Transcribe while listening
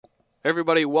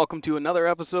Everybody, welcome to another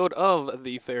episode of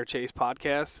the Fair Chase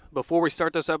Podcast. Before we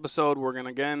start this episode, we're going to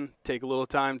again take a little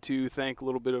time to thank a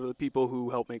little bit of the people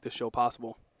who help make this show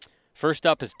possible. First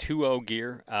up is 2O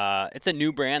Gear. It's a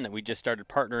new brand that we just started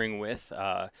partnering with.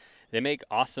 They make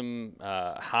awesome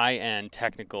high-end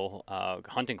technical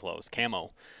hunting clothes,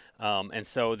 camo. And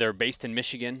so they're based in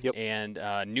Michigan, and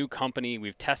new company.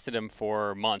 We've tested them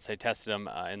for months. I tested them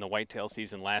in the whitetail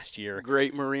season last year.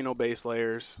 Great merino base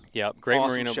layers. Yep, great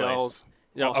awesome merino shells.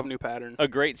 base. Awesome new pattern. A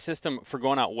great system for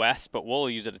going out west, but we'll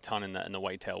use it a ton in the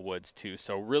whitetail woods too.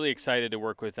 So really excited to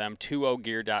work with them.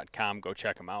 2ogear.com. Go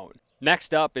check them out.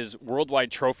 Next up is Worldwide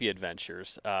Trophy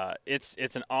Adventures.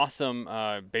 It's an awesome,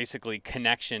 basically,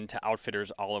 connection to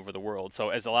outfitters all over the world. So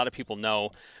as a lot of people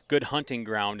know, good hunting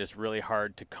ground is really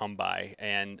hard to come by.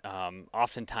 And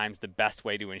oftentimes the best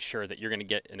way to ensure that you're going to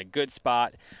get in a good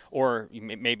spot, or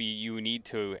maybe you need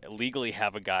to legally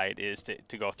have a guide, is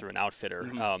to go through an outfitter.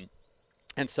 Mm-hmm.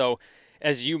 And so,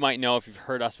 as you might know if you've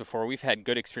heard us before, we've had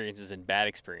good experiences and bad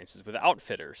experiences with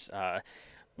outfitters.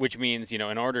 Which means, in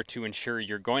order to ensure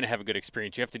you're going to have a good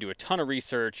experience, you have to do a ton of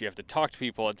research, you have to talk to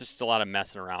people, it's just a lot of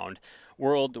messing around.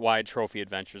 Worldwide Trophy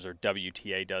Adventures, or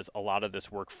WTA, does a lot of this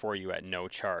work for you at no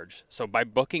charge. So by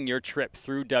booking your trip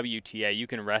through WTA, you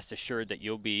can rest assured that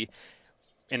you'll be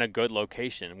in a good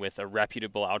location with a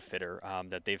reputable outfitter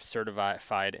that they've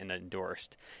certified and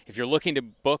endorsed. If you're looking to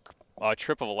book a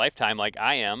trip of a lifetime like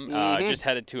I am, just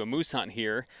headed to a moose hunt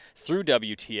here through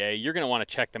WTA, you're going to want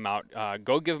to check them out.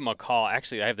 Go give them a call.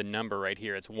 Actually, I have the number right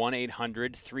here. It's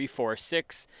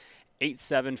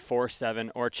 1-800-346-8747,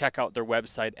 or check out their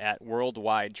website at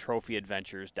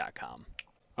worldwidetrophyadventures.com.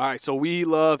 All right, so we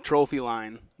love Trophy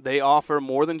Line. They offer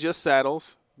more than just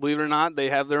saddles. Believe it or not, they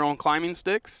have their own climbing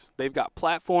sticks. They've got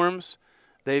platforms.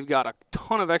 They've got a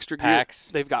ton of extra packs.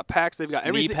 Gear. They've got packs. They've got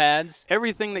everything. Knee pads.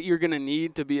 Everything that you're going to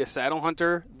need to be a saddle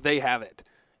hunter, they have it.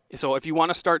 So if you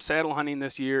want to start saddle hunting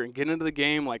this year and get into the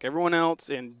game like everyone else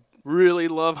and really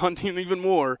love hunting even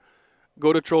more,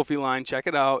 go to Trophy Line, check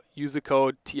it out, use the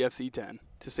code TFC10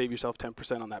 to save yourself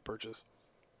 10% on that purchase.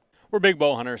 We're big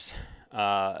bow hunters.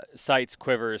 Sights,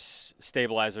 quivers,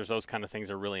 stabilizers, those kind of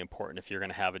things are really important if you're going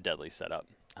to have a deadly setup.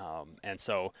 And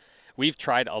so we've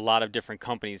tried a lot of different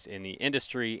companies in the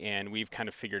industry, and we've kind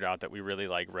of figured out that we really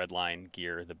like Redline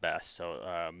gear the best.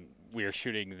 So we are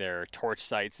shooting their torch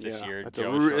sights this year. It's a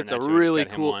really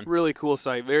cool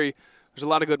sight. There's a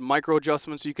lot of good micro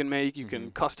adjustments you can make. You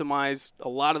can customize a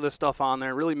lot of the stuff on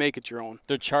there. Really make it your own.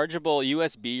 The chargeable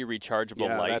USB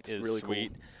rechargeable light is really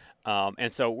sweet. Cool.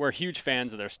 And so we're huge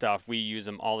fans of their stuff. We use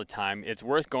them all the time. It's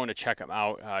worth going to check them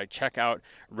out. Check out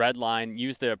Redline.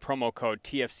 Use the promo code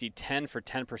TFC10 for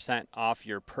 10% off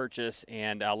your purchase,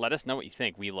 and let us know what you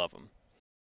think. We love them.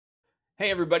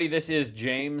 Hey, everybody. This is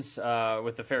James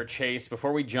with the Fair Chase.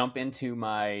 Before we jump into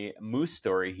my moose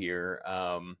story here,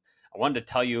 I wanted to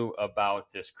tell you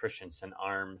about this Christensen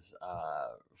Arms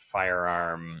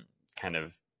firearm kind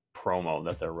of promo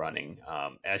that they're running.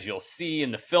 As you'll see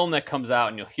in the film that comes out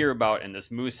and you'll hear about in this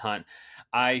moose hunt,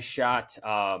 I shot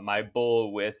my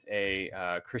bull with a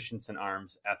Christensen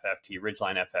Arms FFT,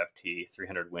 Ridgeline FFT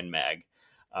 300 Win Mag.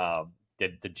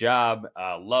 Did the job,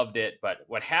 loved it. But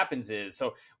what happens is,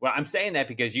 I'm saying that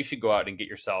because you should go out and get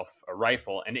yourself a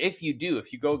rifle. And if you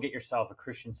go get yourself a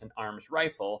Christensen Arms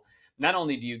rifle, not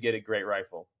only do you get a great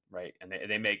rifle, right? And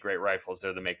they make great rifles.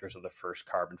 They're the makers of the first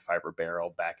carbon fiber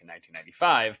barrel back in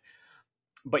 1995.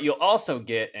 But you'll also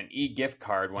get an e-gift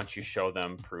card once you show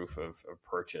them proof of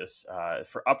purchase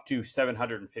for up to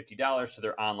 $750 to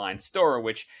their online store,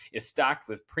 which is stocked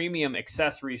with premium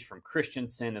accessories from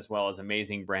Christensen, as well as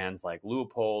amazing brands like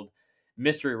Leupold,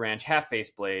 Mystery Ranch, Half Face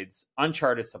Blades,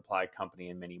 Uncharted Supply Company,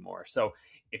 and many more. So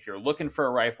if you're looking for a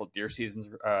rifle,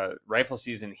 rifle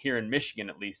season here in Michigan,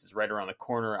 at least, is right around the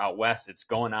corner. Out west, it's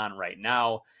going on right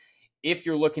now. If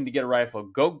you're looking to get a rifle,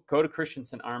 go to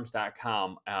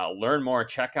ChristensenArms.com, learn more,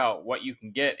 check out what you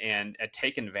can get, and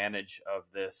take advantage of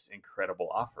this incredible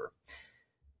offer.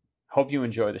 Hope you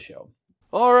enjoy the show.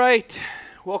 All right.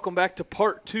 Welcome back to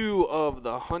part 2 of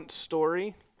the hunt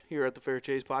story here at the Fair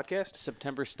Chase Podcast.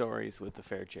 September stories with the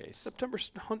Fair Chase. September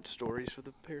hunt stories for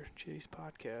the Fair Chase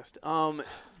Podcast.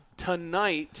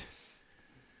 Tonight,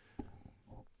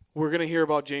 we're going to hear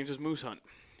about James's moose hunt.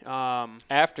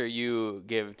 After you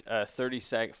give a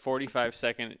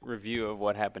 45-second review of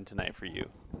what happened tonight for you.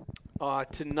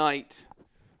 Tonight,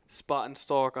 spot and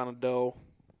stalk on a doe.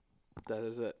 That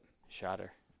is it. Shot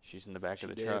her. She's in the back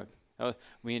of the truck. Oh,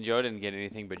 we and Joe didn't get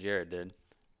anything, but Jared did.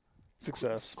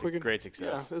 Success. Great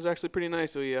success. Yeah, it was actually pretty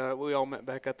nice. We all met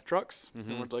back at the trucks.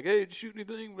 Mm-hmm. Everyone's like, "Hey, did you shoot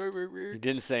anything?" He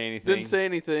didn't say anything. Didn't say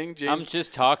anything. James, I'm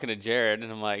just talking to Jared,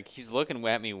 and I'm like, he's looking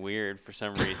at me weird for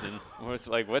some reason. What's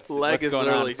leg what's is going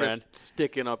literally on, friend? just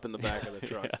sticking up in the back of the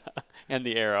truck. Yeah. And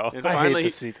the arrow. And I hate finally, the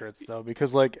secrets though,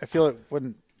 because like I feel like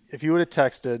if you would have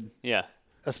texted, Yeah.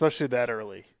 especially that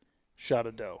early, shot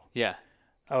a doe, Yeah.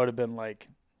 I would have been like,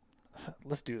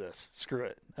 let's do this. Screw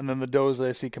it. And then the does that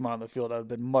I see come out in the field, I would have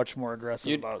been much more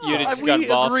aggressive about you'd stuff. have just got we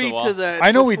balls to the agreed wall. to that.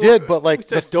 I know we before. did, but like we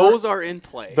said, the those are in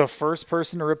play. The first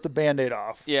person to rip the Band-Aid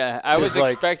off. Yeah, I was is,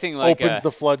 like, expecting like opens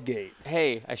the floodgate.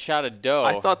 hey, I shot a doe.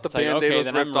 I thought the It's like, Band-Aid okay, was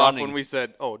then ripped I'm off running. when we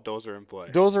said, "Oh, those are in play."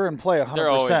 Does are in play 100%. They're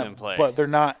always in play. But they're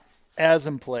not as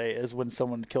in play as when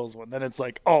someone kills one. Then it's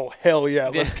like, oh, hell yeah,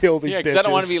 let's kill these Yeah, bitches. because I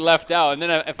don't want to be left out. And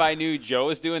then if I knew Joe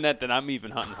was doing that, then I'm even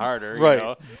hunting harder. Right. You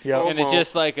know? Yeah. And it's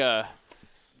just like a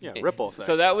ripple effect.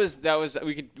 So that was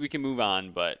we can move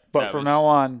on, but But that from was- now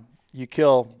on, you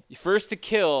kill. first to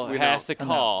kill We has know. to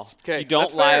call. Announce. Okay, You don't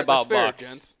that's lie fair. about That's fair, bucks.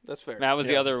 gents. That's fair. That was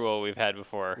the Yeah. other rule we've had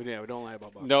before. We don't lie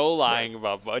about bucks. No lying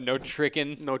about bucks. No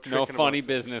tricking. No No tricking funny about-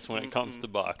 business when it comes to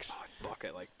bucks. Oh, buck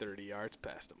at like 30 yards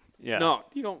past him. Yeah. No,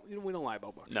 we don't lie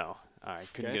about bucks. No. All right.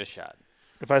 Couldn't Okay. get a shot.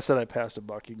 If I said I passed a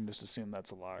buck, you can just assume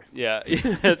that's a lie. Yeah.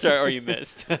 That's right. Or you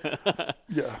missed.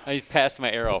 Yeah. I passed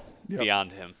my arrow Yep.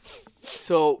 beyond him.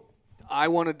 So I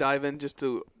want to dive in this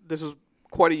is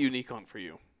quite a unique hunt for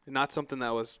you. Not something that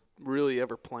was really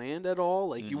ever planned at all.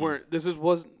 Like you weren't. This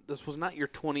was not your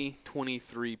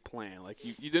 2023 plan. Like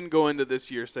you didn't go into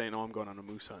this year saying, "Oh, I'm going on a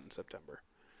moose hunt in September."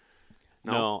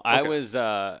 No, I Okay. was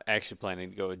actually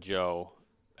planning to go with Joe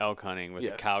elk hunting with a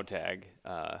Yes. cow tag.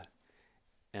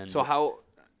 And So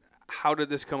how did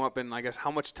this come up? And I guess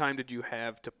how much time did you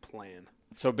have to plan?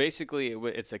 So basically,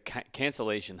 it's a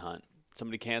cancellation hunt.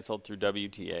 Somebody canceled through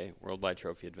WTA, Worldwide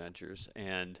Trophy Adventures,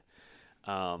 and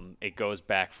it goes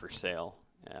back for sale.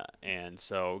 And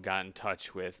so got in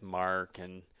touch with Mark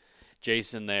and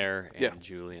Jason there and Yeah.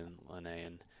 Julian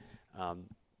Lene, and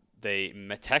they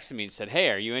texted me and said, "Hey,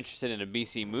 are you interested in a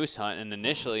BC moose hunt?" And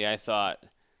initially, I thought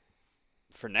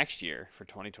for next year, for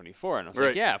 2024, and I was Right.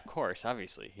 like, "Yeah, of course,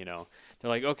 obviously." They're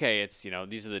like, "Okay, it's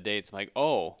these are the dates." I'm like,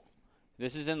 "Oh."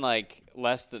 This is in like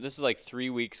this is like 3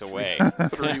 weeks away.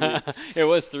 3 weeks. It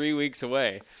was 3 weeks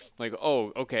away. Like,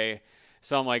 oh, okay.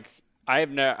 So I'm like,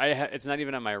 it's not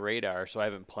even on my radar, so I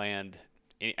haven't planned.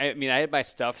 I had my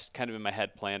stuff kind of in my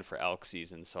head planned for elk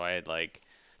season, so I had like,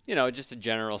 just a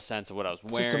general sense of what I was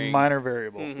wearing. Just a minor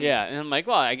variable. Yeah, and I'm like,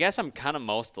 well, I guess I'm kind of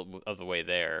most of the way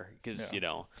there because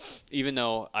even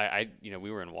though I we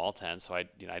were in wall tent, so I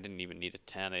didn't even need a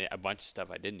tent. A bunch of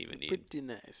stuff I didn't even need. Pretty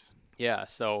nice. Yeah,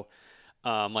 so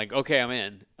I'm like, okay, I'm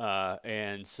in.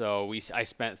 And so I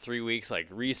spent 3 weeks like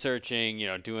researching,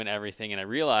 doing everything, and I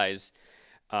realized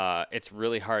it's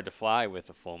really hard to fly with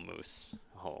a full moose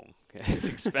home. It's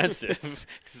expensive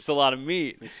 'cause it's a lot of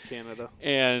meat. It's Canada.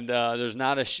 And there's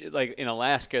not like in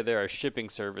Alaska, there are shipping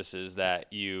services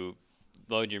that you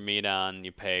load your meat on,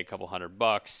 you pay a couple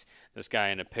 $100. This guy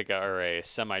in a pickup or a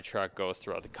semi truck goes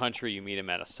throughout the country. You meet him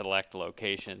at a select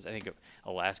locations. I think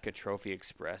Alaska Trophy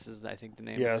Express is, I think, the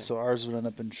name. Yeah, of it. so ours would end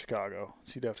up in Chicago.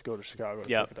 So you'd have to go to Chicago to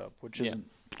Yep. pick it up, which Yeah.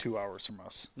 isn't 2 hours from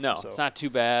us. No, So, it's not too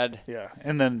bad. Yeah,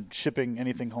 and then shipping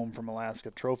anything home from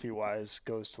Alaska trophy-wise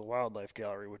goes to the Wildlife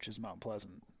Gallery, which is Mount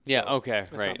Pleasant. Yeah, So, okay,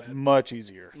 not right. bad. much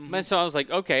easier. And so I was like,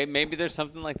 okay, maybe there's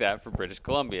something like that for British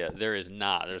Columbia. There is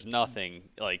not. There's nothing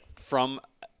like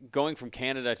going from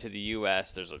Canada to the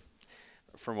U.S.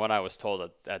 From what I was told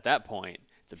at that point,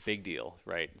 it's a big deal,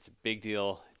 right? It's a big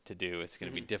deal to do. It's going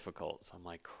to be difficult. So I'm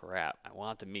like, crap, I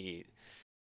want the meat.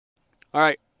 All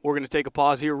right, we're going to take a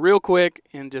pause here real quick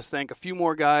and just thank a few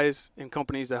more guys and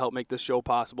companies that help make this show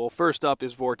possible. First up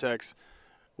is Vortex.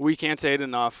 We can't say it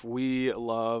enough. We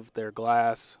love their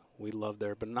glass. We love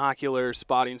their binoculars,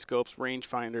 spotting scopes,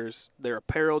 rangefinders, their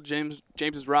apparel. James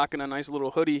is rocking a nice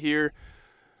little hoodie here.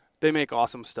 They make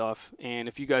awesome stuff. And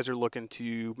if you guys are looking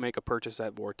to make a purchase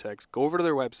at Vortex, go over to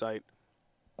their website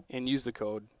and use the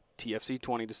code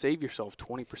TFC20 to save yourself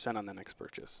 20% on the next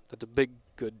purchase. That's a big,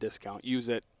 good discount. Use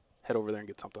it. Head over there and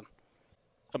get something.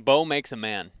 A bow makes a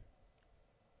man.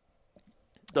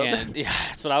 Does and, yeah,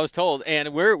 that's what I was told.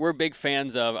 And we're big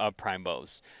fans of Prime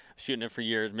Bows. Shooting it for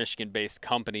years, Michigan-based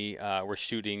company. We're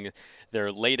shooting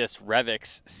their latest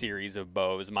Revix series of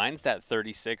bows. Mine's that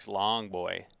 36 long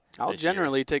boy. I'll this year.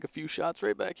 generally take a few shots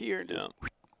right back here and just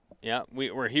Yeah,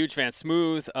 we're huge fans.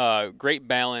 Smooth, great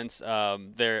balance.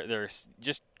 They're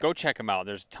just go check them out.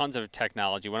 There's tons of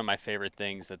technology. One of my favorite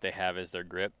things that they have is their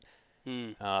grip.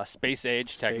 Space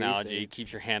age technology age.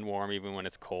 keeps your hand warm even when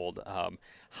it's cold.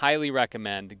 Highly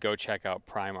recommend. Go check out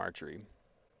Prime Archery.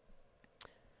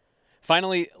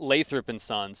 Finally, Lathrop and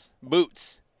Sons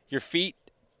boots. Your feet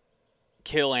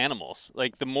kill animals.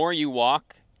 Like the more you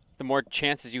walk, the more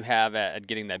chances you have at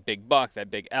getting that big buck,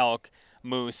 that big elk,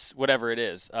 moose, whatever it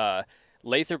is.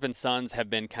 Lathrop and Sons have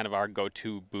been kind of our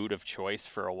go-to boot of choice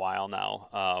for a while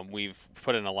now. We've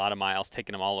put in a lot of miles,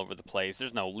 taken them all over the place.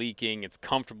 There's no leaking. It's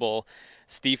comfortable.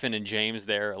 Stephen and James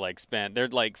there they're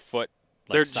like foot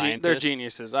scientists. They're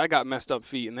geniuses. I got messed up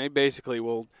feet, and they basically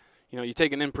will, you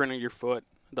take an imprint of your foot.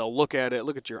 They'll look at it,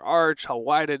 look at your arch, how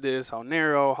wide it is, how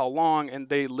narrow, how long, and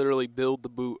they literally build the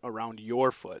boot around your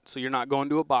foot. So you're not going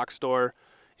to a box store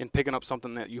and picking up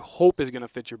something that you hope is going to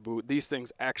fit your boot. These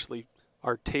things actually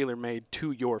are tailor-made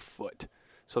to your foot.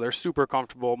 So they're super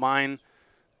comfortable. Mine,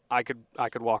 I could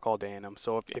walk all day in them.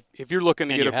 So if you're looking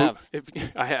to get a boot,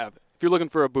 if you're looking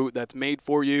for a boot that's made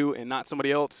for you and not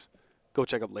somebody else, go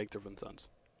check out Lathrop and Sons.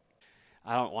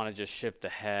 I don't want to just ship the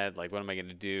head. Like, what am I going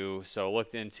to do? So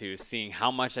looked into seeing how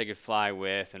much I could fly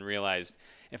with and realized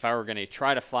if I were going to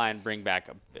try to fly and bring back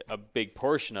a big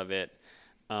portion of it,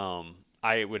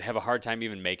 I would have a hard time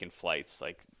even making flights.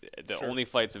 Like, the only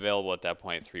flights available at that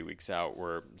point 3 weeks out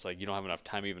were, it's like you don't have enough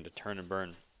time even to turn and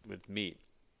burn with meat.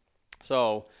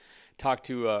 So talked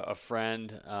to a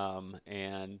friend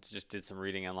and just did some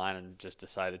reading online and just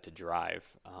decided to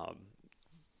drive.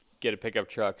 Get a pickup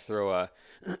truck, throw a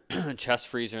chest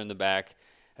freezer in the back,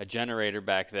 a generator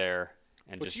back there,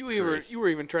 and but just you were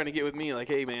even trying to get with me, like,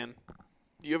 hey, man,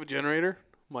 do you have a generator?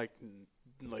 I'm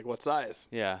like, what size?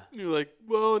 Yeah. And you're like,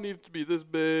 well, it needs to be this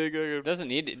big. It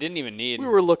didn't even need. We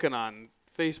were looking on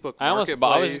Facebook I was just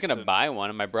going to and buy one,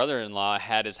 and my brother-in-law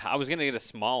had his. I was going to get a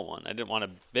small one. I didn't want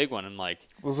a big one. And like,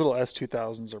 Those little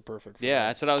S2000s are perfect for yeah, that.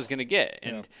 that's what I was going to get.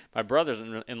 And Yeah. my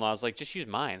brother-in-law was like, just use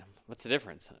mine. What's the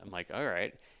difference? I'm like, all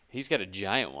right. He's got a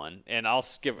giant one, and I'll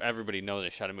skip. Everybody knows I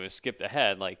shot a moose. Skipped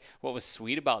ahead. Like, what was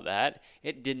sweet about that?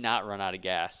 It did not run out of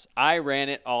gas. I ran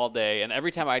it all day, and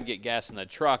every time I'd get gas in the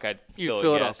truck, I'd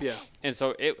fill it up, yeah. And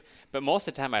so but most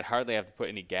of the time I'd hardly have to put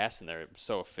any gas in there. It was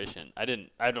so efficient. I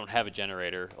don't have a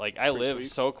generator. Like, I live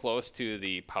sweet. so close to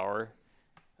the power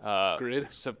Grid.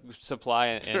 supply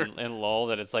in Lowell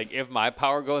that it's like if my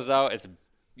power goes out, it's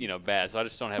bad. So I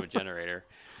just don't have a generator.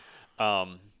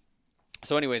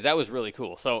 So anyways, that was really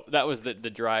cool. So that was the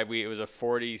drive. It was a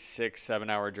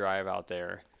 7-hour drive out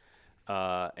there.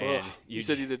 And you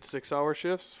said you did 6-hour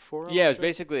shifts, 4 hours? Yeah, it was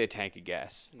basically a tank of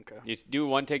gas. Okay. You do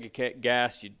one tank of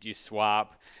gas, you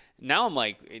swap. Now I'm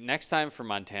like, next time for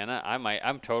Montana,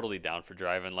 I'm totally down for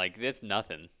driving. Like, it's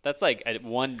nothing. That's like a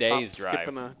 1 day's drive.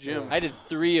 Skipping a gym. I did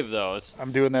 3 of those.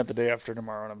 I'm doing that the day after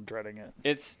tomorrow, and I'm dreading it.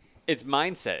 It's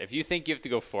mindset. If you think you have to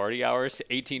go 40 hours,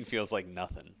 18 feels like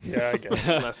nothing. Yeah, I guess.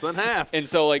 Less than half. And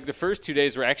so, like, the first 2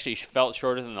 days were actually felt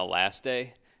shorter than the last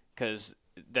day because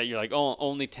that you're like, oh,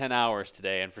 only 10 hours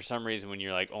today. And for some reason, when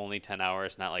you're like only 10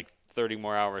 hours, not like 30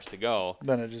 more hours to go,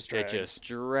 Then it just drags. it just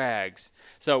drags.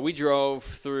 So we drove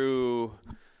through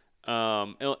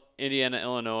Indiana,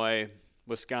 Illinois,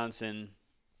 Wisconsin,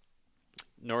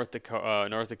 North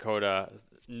Dakota,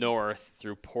 north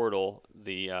through Portal,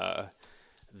 the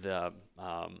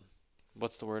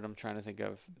what's the word I'm trying to think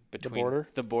of? border?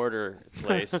 The border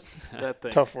place. That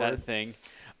thing. Tough word. That thing.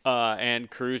 And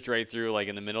cruised right through, like,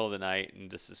 in the middle of the night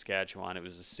into Saskatchewan. It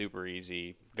was a super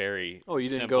easy, very Oh, you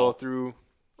didn't simple. go through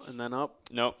and then up?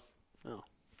 Nope. Oh.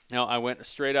 No, I went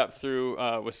straight up through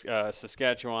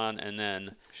Saskatchewan and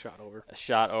then Shot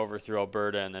over. through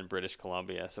Alberta and then British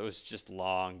Columbia. So it was just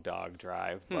long dog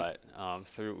drive. But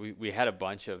we had a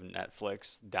bunch of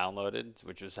Netflix downloaded,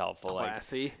 which was helpful.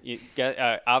 Classy.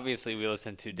 Like, obviously, we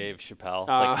listened to Dave Chappelle.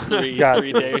 Uh, Three Got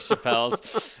Dave to.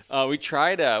 Chappelles. We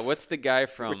tried, what's the guy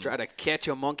from... Try to catch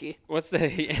a monkey. What's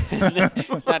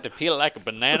the... not to peel it like a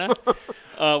banana.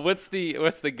 What's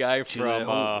the guy from...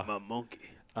 my monkey.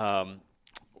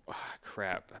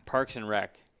 Crap. Parks and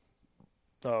Rec.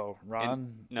 Oh,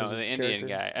 Ron? No, Is the the Indian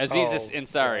character? guy. Aziz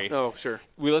Ansari. Oh, sure.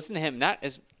 We listened to him. I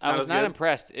was as not good?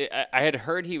 impressed. I had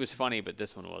heard he was funny, but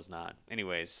this one was not.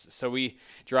 Anyways, so we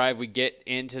drive. We get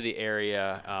into the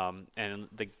area, and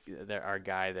our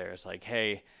guy there is like,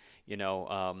 "Hey, you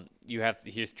have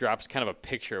to." He just drops kind of a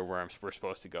picture of where we're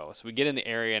supposed to go. So we get in the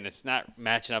area, and it's not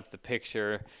matching up the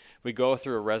picture. We go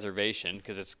through a reservation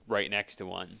because it's right next to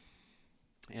one,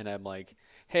 and I'm like,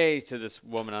 hey, to this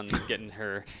woman getting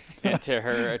her into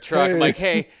her truck. Hey. I'm like,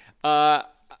 hey,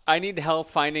 I need help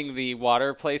finding the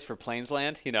water place for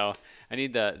Plainsland. I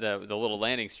need the little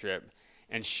landing strip.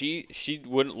 And she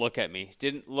wouldn't look at me.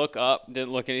 Didn't look up,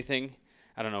 didn't look anything.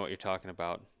 I don't know what you're talking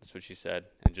about. That's what she said.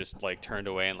 And just like turned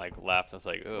away and like left. I was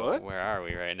like, oh, What? where are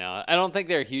we right now? I don't think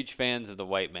they're huge fans of the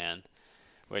white man,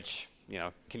 which,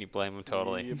 can you blame them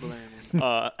totally? You blame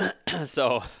him.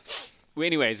 So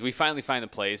anyways, we finally find the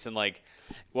place, and like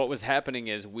what was happening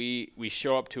is we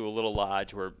show up to a little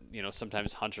lodge where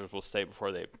sometimes hunters will stay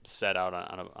before they set out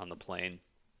on the plane,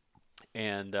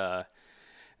 and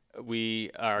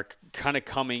we are kind of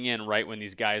coming in right when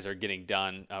these guys are getting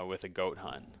done with a goat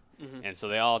hunt. And so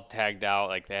they all tagged out.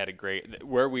 Like they had a great,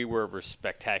 where we were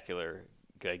spectacular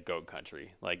goat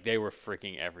country. Like they were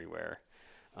freaking everywhere.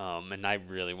 And I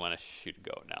really want to shoot a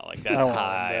goat now. Like that's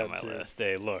high on my list.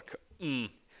 They look.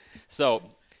 So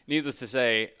needless to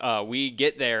say, we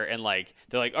get there and like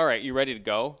they're like, all right, you ready to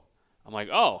go? I'm like,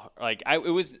 oh, like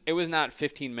it was not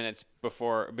 15 minutes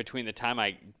between the time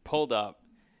I pulled up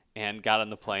and got on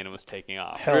the plane and was taking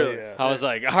off. Hell yeah. I was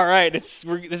like, all right, this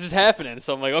is happening.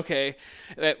 So I'm like, okay.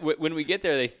 When we get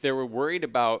there, they were worried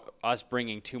about us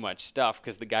bringing too much stuff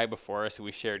because the guy before us who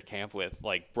we shared camp with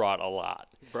like brought a lot.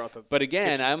 But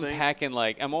again, I'm packing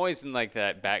I'm always in like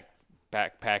that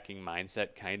backpacking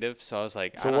mindset kind of. So I was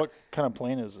like, so what kind of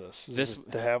plane is this? Is this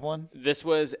de Havilland? This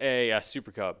was a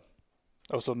Super Cub.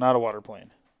 Oh, so not a water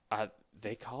plane.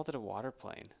 They called it a water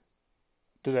plane.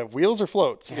 Did it have wheels or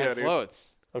floats? It had floats.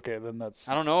 Okay, then that's...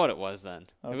 I don't know what it was then.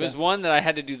 Okay. It was one that I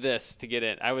had to do this to get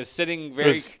in. I was sitting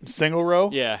very... single row?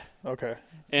 Yeah. Okay.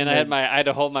 And I had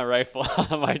to hold my rifle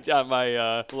on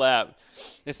my lap.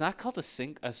 It's not called a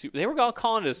super... They were all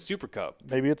calling it a Super Cub.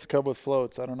 Maybe it's a Cub with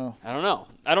floats. I don't know.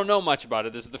 I don't know much about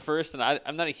it. This is the first, and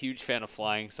I'm not a huge fan of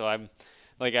flying, so I'm...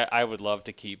 Like, I would love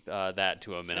to keep that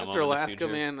to a minimum. After Alaska,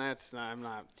 man, I'm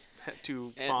not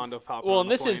too fond of hopping well, on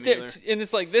the plane either. And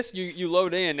it's like this, you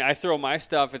load in, I throw my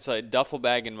stuff, it's a duffel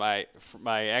bag in my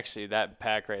actually, that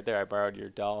pack right there, I borrowed your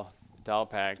doll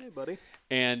pack. Hey, buddy.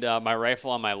 And my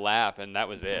rifle on my lap, and that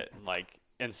was it.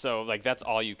 And so, that's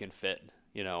all you can fit,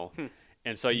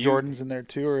 And so Jordan's in there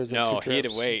too, or is it 2 trips? No, he had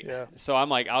to wait. Yeah. So I'm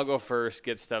like, I'll go first,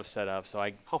 get stuff set up. So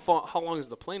How long is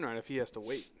the plane ride if he has to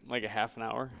wait? Like a half an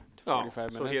hour to 45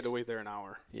 minutes. So he had to wait there an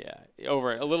hour. Yeah, a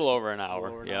little over an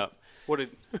hour. Yep. What did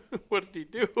he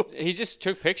do? He just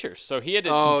took pictures. So he had to.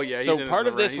 Oh yeah. So part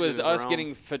of this was us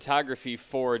getting photography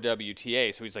for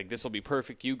WTA. So he's like, "This will be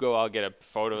perfect. You go. I'll get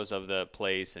photos of the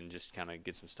place and just kind of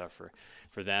get some stuff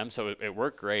for them." So it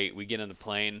worked great. We get in the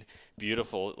plane.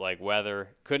 Beautiful weather.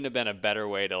 Couldn't have been a better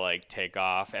way to take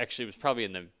off. Actually, it was probably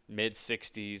in the mid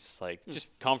 60s.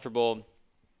 Just comfortable.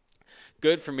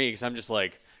 Good for me because I'm just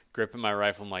gripping my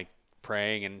rifle. I'm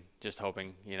praying and just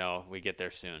hoping we get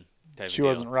there soon. She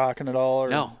wasn't rocking at all? Or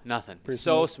no, nothing.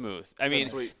 So smooth. I mean,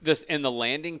 just in the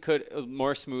landing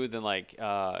more smooth than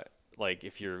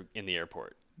if you're in the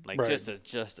airport. Right. Just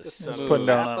a smooth. Putting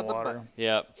down on water.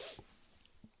 Yep.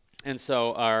 And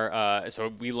so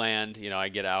so we land. I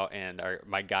get out, and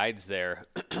my guide's there,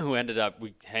 who ended up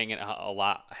hanging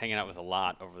out with a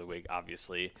lot over the week.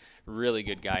 Obviously, really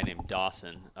good guy named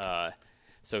Dawson.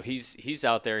 So he's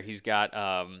out there. He's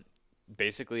got.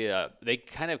 Basically, they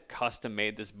kind of custom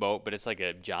made this boat, but it's like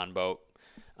a John boat.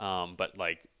 But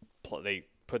they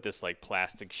put this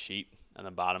plastic sheet on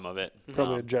the bottom of it.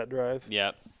 Probably a jet drive.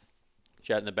 Yep.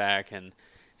 Jet in the back. And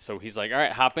so he's like, all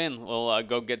right, hop in. We'll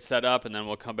go get set up, and then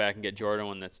we'll come back and get Jordan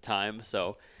when it's time.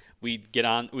 So we get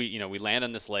on. We land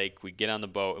on this lake. We get on the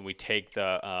boat, and we take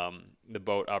the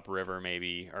boat upriver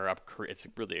maybe, or up. It's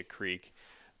really a creek,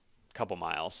 couple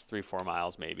miles, 3-4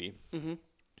 miles maybe. Mm-hmm.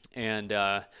 And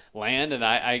land, and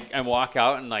I walk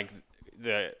out, and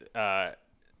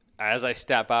as I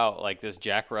step out, this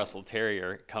Jack Russell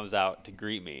Terrier comes out to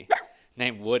greet me,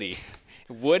 named Woody.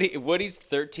 Woody's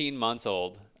 13 months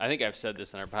old. I think I've said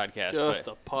this in our podcast. Just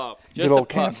a pup. Just good old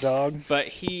camp dog. But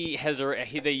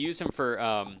they use him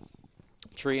for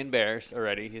tree and bears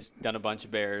already. He's done a bunch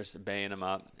of bears, baying them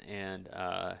up, and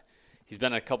he's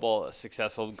been a couple of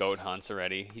successful goat hunts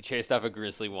already. He chased off a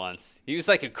grizzly once. He was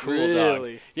a cool dog.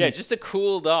 Yeah, just a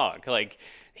cool dog.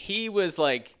 He was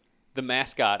the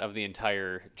mascot of the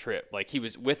entire trip. He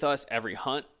was with us every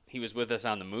hunt. He was with us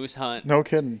on the moose hunt. No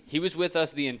kidding. He was with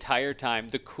us the entire time.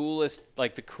 The coolest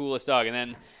dog. And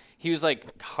then he was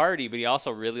hardy, but he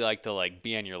also really liked to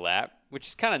be on your lap, which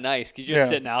is kind of nice because you're just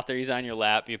sitting out there. He's on your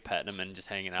lap. You're petting him and just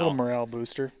hanging out. A little morale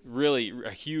booster. Really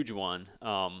a huge one.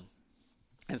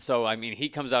 And so, he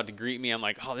comes out to greet me. I'm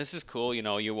like, oh, this is cool.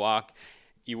 You walk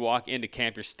into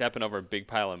camp, you're stepping over a big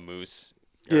pile of moose.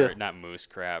 Or not moose,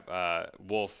 crap,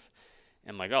 wolf.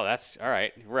 I'm like, oh, that's all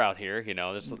right. We're out here, and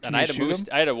I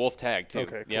had a wolf tag too.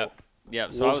 Okay, cool.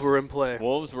 Yep. So Wolves were in play.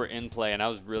 Wolves were in play, and I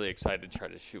was really excited to try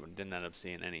to shoot one. Didn't end up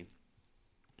seeing any.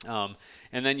 And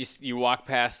then you walk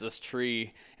past this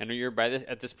tree, and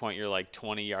at this point you're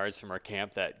 20 yards from our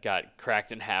camp that got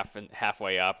cracked in half and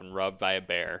halfway up and rubbed by a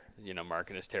bear,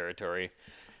 marking his territory.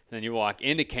 And then you walk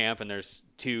into camp, and there's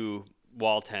 2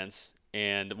 wall tents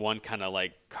and one kind of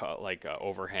like a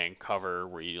overhang cover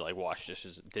where you like wash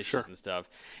dishes Sure. and stuff.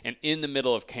 And in the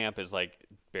middle of camp is like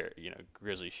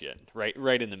grizzly shit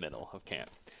right in the middle of camp.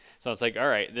 So it's like, all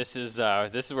right, this is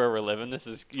where we're living. This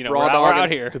is Raw we're dogging.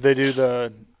 out here. Did they do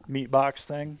the meat box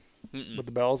thing with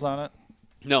the bells on it?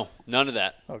 No, none of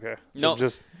that. Okay. So No.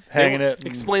 just hanging it. and-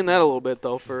 Explain that a little bit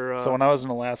though. For So when I was in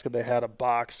Alaska, they had a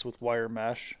box with wire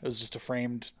mesh. It was just a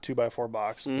framed 2x4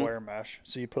 box with wire mesh.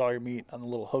 So you put all your meat on the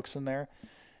little hooks in there.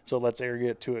 So it lets air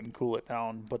get to it and cool it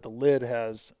down. But the lid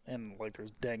has, and like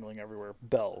there's dangling everywhere,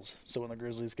 bells. So when the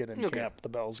grizzlies get in Okay. camp, the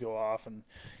bells go off and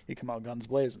you come out guns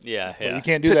blazing. Yeah, But yeah. you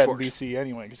can't do that in Pitchforks. BC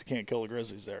anyway because you can't kill the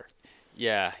grizzlies there.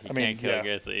 Yeah, you mean, can't kill yeah.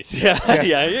 grizzlies. Yeah,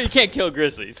 yeah, you can't kill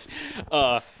grizzlies.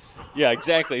 Yeah,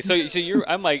 exactly. So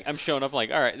I'm showing up like,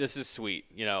 all right, this is sweet,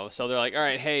 So they're like, all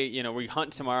right, hey, we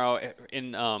hunt tomorrow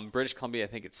in British Columbia. I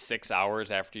think it's 6 hours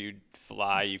after you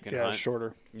fly, you can Yeah, hunt.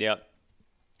 shorter. Yep.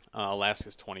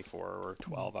 Alaska's 24 or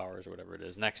 12 hours or whatever it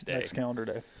is. Next day. Next calendar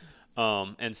day.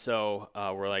 And so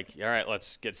we're like, all right,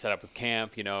 let's get set up with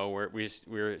camp.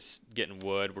 We're getting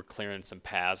wood. We're clearing some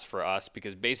paths for us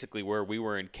because basically where we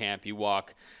were in camp, you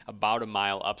walk about a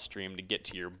mile upstream to get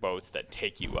to your boats that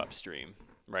take you upstream,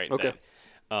 right? Okay.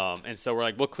 And so we're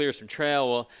like, we'll clear some trail.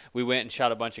 Well, we went and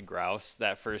shot a bunch of grouse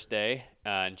that first day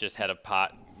and just had a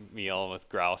pot meal with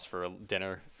grouse for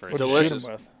dinner. What'd you shoot Delicious.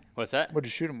 'em with? What's that? What'd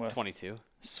you shoot them with? 22.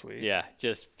 Sweet. Yeah,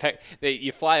 just peck.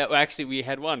 You fly up. Actually, we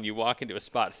had one. You walk into a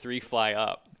spot, 3 fly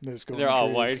up. They just go They're in all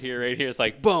trees. white here, right here. It's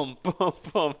like boom, boom,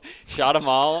 boom. Shot them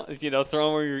all. Throw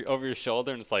them over your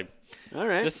shoulder, and it's like, all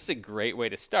right. this is a great way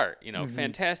to start.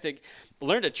 Fantastic.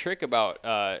 Learned a trick about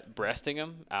breasting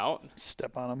them out.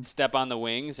 Step on them Step on the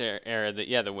wings,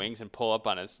 the wings, and pull up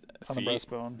on his on the feet.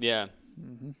 breastbone. Yeah,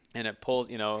 and it pulls.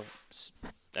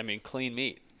 Clean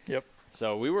meat. Yep.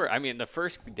 So the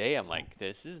first day, I'm like,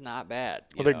 this is not bad.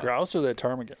 Are they grouse or they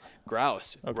ptarmigan?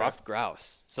 Grouse, Okay. rough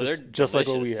grouse. So Just- they're just like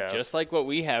what we delicious, have. Just like what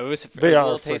we have. It was They a are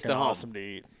little taste freaking of home. awesome to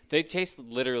eat. They taste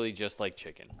literally just like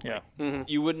chicken. Yeah.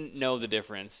 You wouldn't know the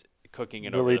difference cooking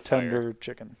it over Really the fire. tender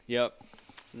chicken. Yep.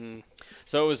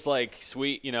 So it was like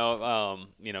sweet, me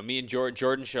and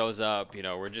Jordan shows up,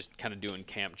 we're just kind of doing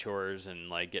camp chores and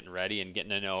like getting ready and getting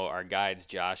to know our guides,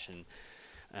 Josh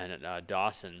and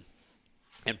Dawson.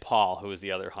 And Paul, who was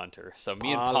the other hunter. So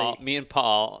me and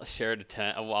Paul shared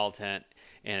a wall tent,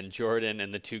 and Jordan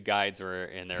and the 2 guides were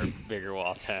in their bigger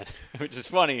wall tent, which is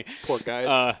funny. Poor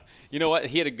guides. You know what?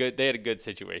 They had a good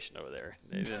situation over there.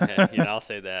 They didn't have, I'll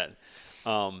say that.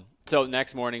 So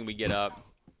next morning we get up.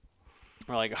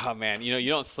 We're like, oh man, you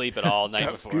don't sleep at all night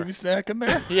Got before. Scooby snack in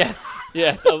there? Yeah.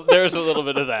 There's a little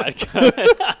bit of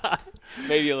that.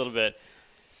 Maybe a little bit.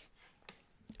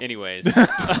 Anyways,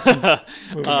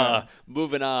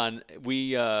 moving on.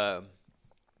 We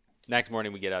next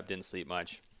morning we get up, didn't sleep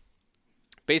much.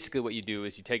 Basically, what you do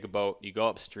is you take a boat, you go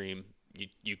upstream,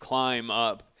 you climb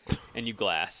up, and you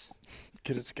glass.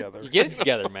 Get it together. You get it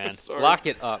together, man. Lock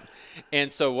it up.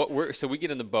 And so we get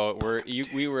in the boat.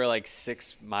 We were like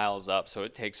 6 miles up, so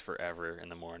it takes forever in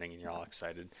the morning, and you're all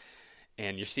excited,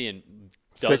 and you're seeing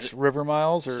 6 river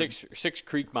miles or 6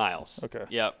 creek miles. Okay.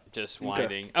 Yep, just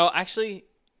winding. Oh, actually,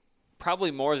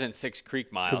 probably more than 6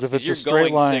 creek miles. 'Cause if it's you're a straight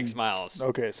going line, 6 miles.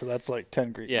 Okay, so that's like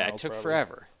 10 creek Yeah, miles. it took probably.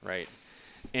 forever, right?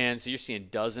 And so you're seeing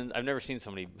dozens. I've never seen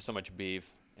so much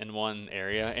beef in one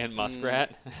area, and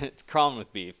muskrat. It's crawling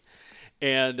with beef.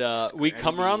 And we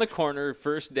come around the corner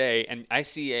first day, and I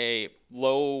see a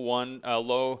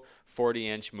low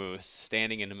 40-inch moose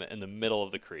standing in the middle of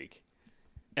the creek,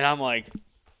 and I'm like,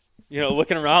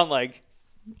 looking around like,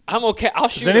 I'm okay. I'll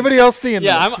shoot. Is anybody else seeing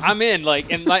Yeah, this? I'm in.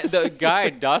 Like, and the guy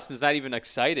Dustin's not even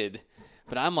excited,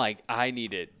 but I'm like, I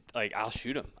need it. Like, I'll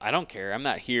shoot him. I don't care. I'm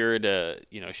not here to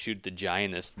shoot the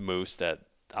giantest moose that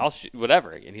I'll shoot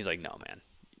whatever. And he's like, no, man,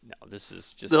 no. This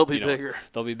is just They'll be bigger.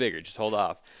 They'll be bigger. Just hold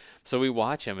off. So we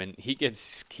watch him, and he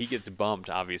gets bumped,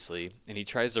 obviously, and he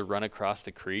tries to run across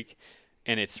the creek,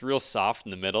 and it's real soft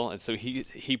in the middle, and so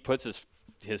he puts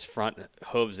his front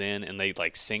hooves in, and they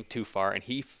like sink too far, and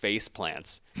he face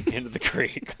plants into the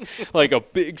creek like a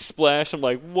big splash. I'm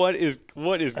like, what is I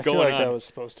going feel like on? that was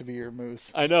supposed to be your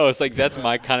moose. I know, it's like that's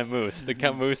my kind of moose, the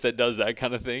kind of moose that does that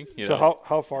kind of thing. So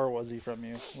how far was he from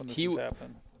you when this He- is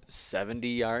happening? 70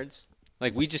 yards.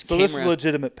 Like we just So came this is around.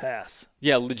 legitimate pass.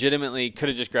 Yeah, legitimately could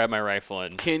have just grabbed my rifle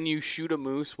and. Can you shoot a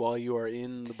moose while you are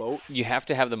in the boat? You have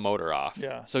to have the motor off.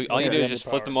 Yeah. So all you Okay. do is just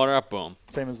flip the motor up, boom.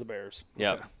 Same as the bears.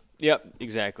 Yep. Okay. Yep,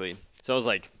 exactly. So I was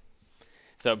like,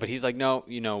 So, but he's like, no,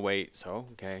 wait. So,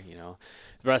 okay, the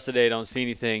rest of the day, don't see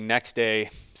anything. Next day,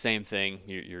 same thing.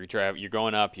 You're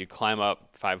going up. You climb up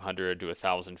 500 to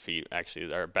 1,000 feet.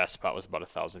 Actually, our best spot was about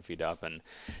 1,000 feet up. And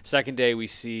second day, we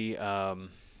see. I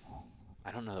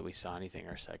don't know that we saw anything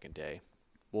our second day.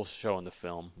 We'll show in the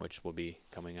film, which will be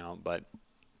coming out. But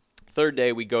third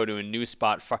day, we go to a new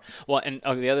spot. And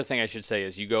the other thing I should say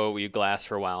is you glass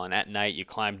for a while, and at night you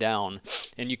climb down,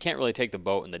 and you can't really take the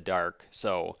boat in the dark.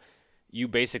 So you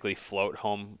basically float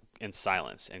home in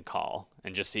silence and call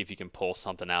and just see if you can pull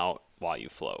something out while you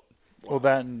float. Well,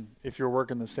 then if you're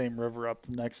working the same river up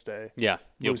the next day, yeah,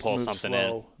 you'll pull move something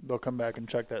slow, they'll come back and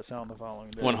check that sound the following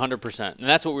day. 100%. And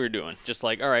that's what we were doing. Just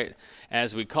like, all right,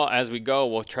 as we go,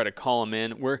 we'll try to call them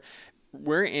in.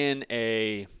 We're in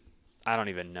a, I don't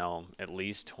even know, at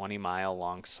least 20-mile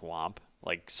long swamp,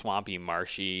 like swampy,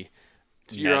 marshy.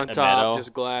 So you're on top, meadow.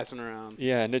 just glassing around.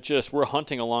 Yeah, and we're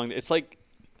hunting along. It's like,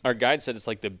 our guide said it's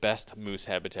like the best moose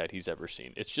habitat he's ever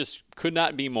seen. It's just could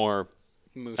not be more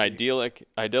Moosey.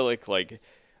 idyllic like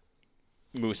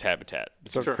moose habitat.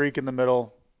 So Sure. creek in the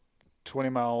middle,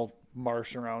 20-mile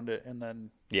marsh around it, and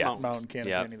then mountain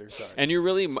canopy on either side. And you're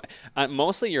really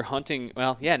mostly you're hunting.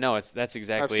 Well, yeah, no, that's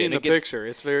exactly. I've seen it. the picture.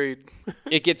 It's very.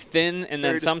 It gets thin, and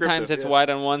then Very sometimes descriptive, it's yeah. wide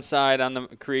on one side on the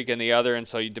creek and the other, and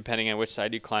so depending on which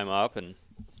side you climb up, and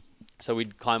so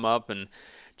we'd climb up and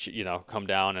come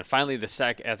down, and finally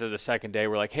after the second day,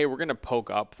 we're like, hey, we're gonna poke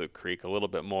up the creek a little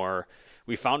bit more.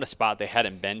 We found a spot they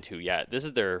hadn't been to yet. This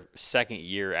is their second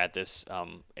year at this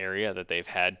area that they've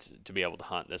had to be able to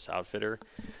hunt, this outfitter.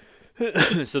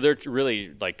 So they're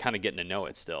really like kind of getting to know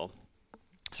it still.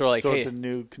 So we're like, so hey, it's a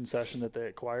new concession that they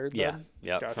acquired. yeah, then?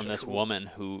 yeah, Gotcha. from this Cool. woman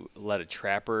who let a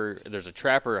trapper. There's a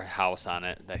trapper house on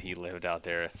it that he lived out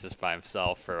there. It's just by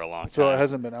himself for a long So time. it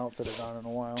hasn't been outfitted on in a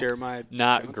while. Jeremiah.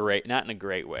 Not Johnson. great, not in a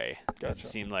great way. It Gotcha.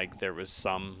 seemed like there was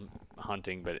some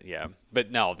hunting, but yeah,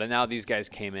 but no. Then now these guys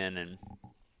came in and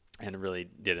really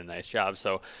did a nice job.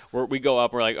 So we go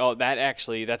up. We're like, oh,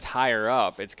 that's higher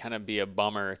up. It's kind of be a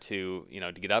bummer to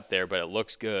to get up there, but it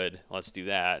looks good. Let's do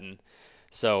that. And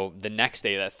so the next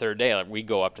day, that third day, we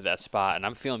go up to that spot, and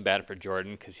I'm feeling bad for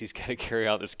Jordan because he's got to carry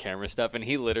out this camera stuff, and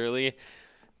he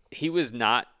was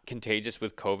not contagious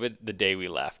with COVID the day we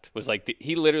left. Was like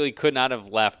he literally could not have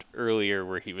left earlier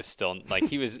where he was still like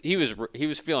he was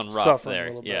feeling rough Suffering a there.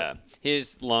 little bit. Yeah,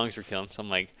 his lungs were killing him. So I'm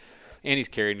like, and he's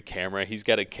carrying a camera. He's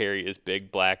got to carry his big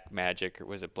Black Magic, or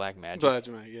was it Black Magic?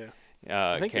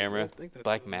 Yeah. I think Camera. I think that's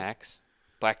Black what it is. Max.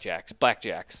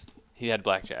 Blackjacks. He had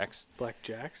Blackjacks. Black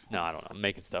Jacks. No, I don't know. I'm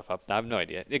making stuff up. I have no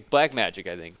idea. Black Magic,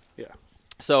 I think. Yeah.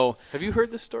 So Have you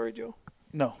heard this story, Joe?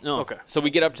 No. Okay. So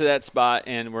we get up to that spot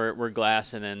and we're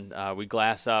glassing, and we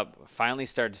glass up. Finally,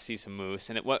 started to see some moose,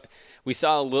 and we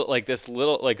saw a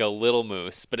little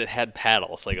moose, but it had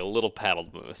paddles, like a little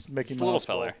paddled moose. Mickey Just a little Mouse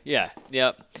feller. ball. Yeah.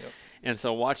 Yep. And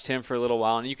so watched him for a little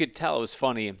while, and you could tell it was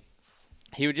funny.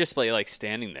 He would just be like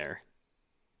standing there,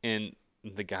 and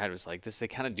the guide was like, "They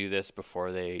kind of do this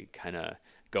before they kind of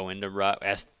go into rut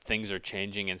as things are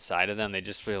changing inside of them. They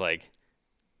just feel like."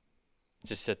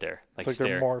 Just sit there, It's like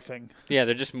stare. they're morphing. Yeah,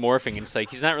 they're just morphing, and it's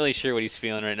like he's not really sure what he's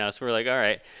feeling right now. So we're like, all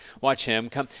right, watch him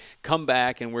come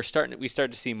back, and we start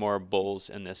to see more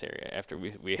bulls in this area after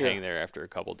we hang there after a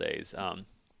couple days.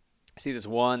 See this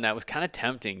one that was kind of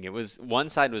tempting. It was one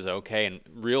side was okay and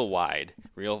real wide,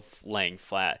 real laying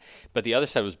flat, but the other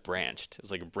side was branched. It was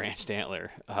like a branched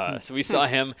antler. So we saw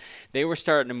him. They were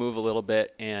starting to move a little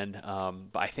bit, and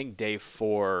I think day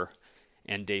 4.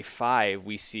 And day 5,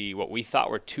 we see what we thought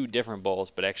were 2 different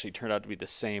bulls, but actually turned out to be the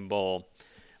same bull,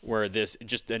 where this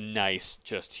just a nice,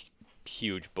 just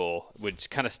huge bull would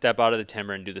kind of step out of the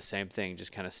timber and do the same thing,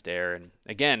 just kind of stare. And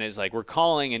again, it's like we're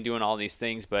calling and doing all these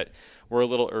things, but we're a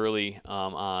little early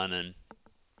on. And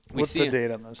What's the date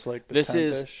on this? Like the this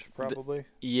 10th-ish, probably?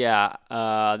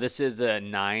 This is the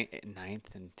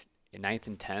 9th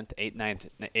and 10th, 8, 9,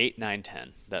 10.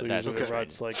 So That's usually this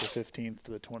it's like the 15th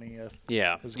to the 20th.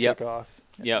 Yeah. Is Yep. kickoff.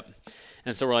 Yep.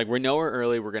 And so we're like, we know we're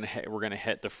early. We're gonna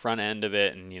hit the front end of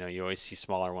it, and you always see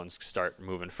smaller ones start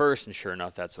moving first, and sure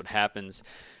enough, that's what happens.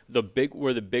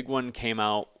 Where the big one came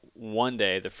out one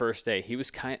day, the first day, he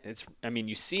was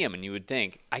you see him and you would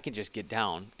think I can just get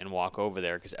down and walk over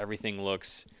there because everything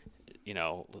looks,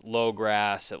 low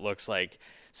grass. It looks like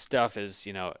stuff is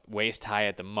waist high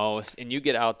at the most, and you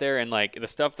get out there and like the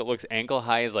stuff that looks ankle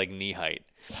high is like knee height,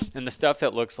 and the stuff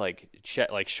that looks like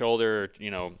shoulder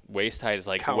waist height is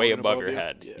like Towering way above above your you.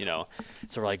 head. Yeah.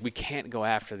 So we're like, we can't go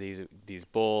after these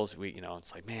bulls.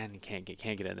 It's like, man, you can't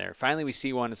get in there. Finally we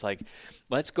see one. It's like,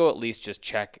 let's go at least just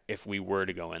check if we were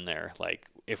to go in there, like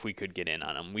if we could get in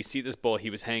on him. We see this bull. He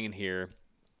was hanging here.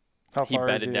 How He far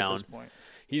is bedded he at down. this point?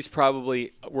 He's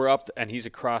probably we're up and he's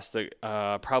across the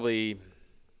probably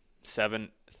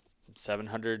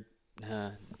 700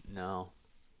 no.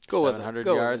 Go with it. 700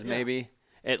 Go with yards it, yeah. maybe.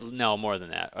 No, more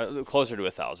than that. Closer to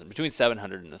 1,000. Between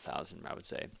 700 and 1,000, I would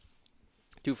say.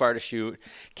 Too far to shoot.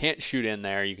 Can't shoot in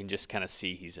there. You can just kind of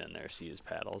see he's in there, see his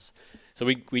paddles. So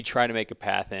we try to make a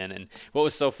path in. And what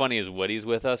was so funny is Woody's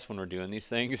with us when we're doing these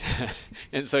things.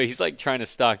 And so he's like trying to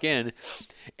stalk in.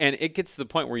 And it gets to the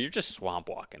point where you're just swamp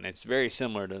walking. It's very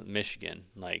similar to Michigan,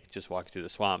 like just walking through the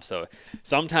swamp. So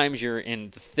sometimes you're in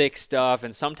thick stuff.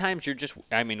 And sometimes you're just,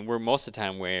 we're most of the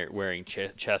time wearing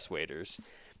chest waders.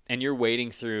 And you're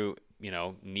wading through,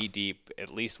 knee deep,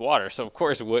 at least water. So, of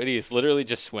course, Woody is literally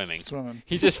just swimming.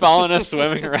 He's just following us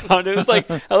swimming around. It was like,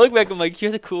 I look back, I'm like,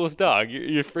 you're the coolest dog.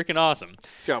 You're freaking awesome.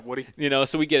 Good job, Woody.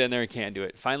 So we get in there and can't do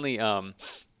it. Finally,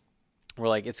 we're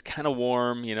like, it's kind of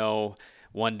warm,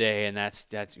 one day, and that's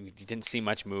you didn't see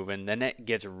much moving. Then it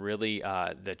gets really,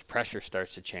 the pressure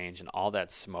starts to change, and all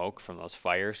that smoke from those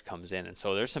fires comes in. And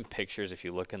so there's some pictures, if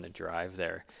you look in the drive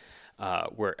there,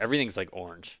 where everything's like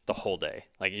orange the whole day.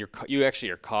 Like you actually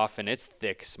are coughing. It's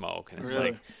thick smoke, and it's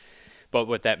really? But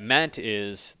what that meant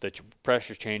is the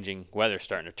pressure's changing, weather's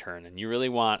starting to turn, and you really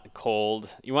want cold.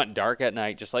 You want dark at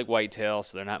night, just like whitetail,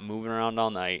 so they're not moving around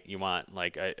all night. You want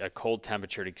like a cold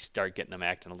temperature to start getting them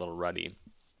acting a little ruddy.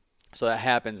 So that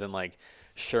happens, and like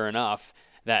sure enough,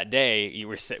 that day you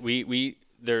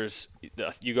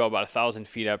go about 1,000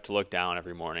 feet up to look down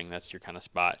every morning. That's your kind of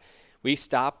spot. We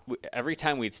stopped every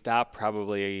time we'd stop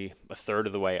probably a third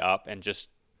of the way up, and just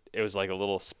it was like a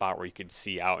little spot where you could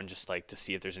see out and just like to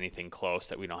see if there's anything close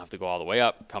that we don't have to go all the way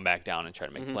up, come back down and try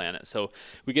to make a play on it. So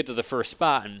we get to the first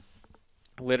spot, and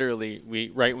literally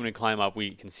right when we climb up,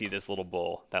 we can see this little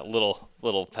bull, that little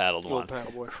paddled one,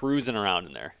 paddle boy, cruising around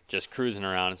in there, just cruising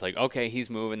around. It's like, okay, he's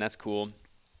moving, that's cool.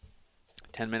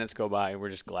 10 minutes go by, we're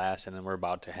just glassing, and we're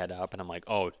about to head up, and I'm like,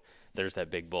 oh, there's that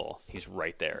big bull. He's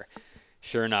right there.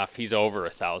 Sure enough, he's over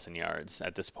 1,000 yards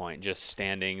at this point, just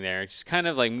standing there, just kind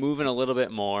of like moving a little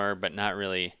bit more, but not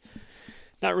really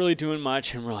doing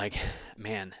much. And we're like,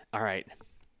 man, all right,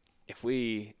 if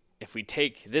we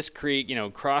take this creek,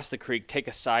 cross the creek, take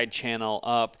a side channel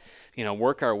up,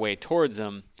 work our way towards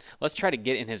him, let's try to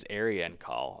get in his area and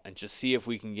call and just see if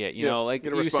we can get, like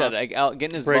get a you response. said, like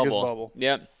get in his Break bubble. his bubble.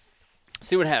 Yep.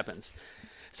 See what happens.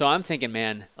 So I'm thinking,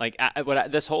 man, like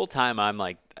this whole time I'm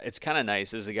like, it's kind of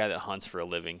nice. This is a guy that hunts for a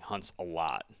living, hunts a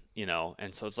lot,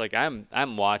 and so it's like I'm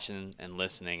watching and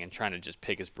listening and trying to just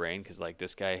pick his brain because like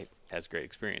this guy has great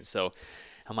experience. So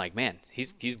I'm like, man,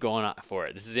 he's going out for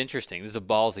it. This is interesting. This is a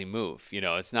ballsy move.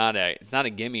 It's not a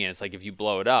gimme, and it's like if you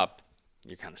blow it up,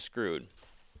 you're kind of screwed.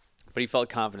 But he felt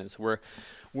confidence. We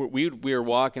were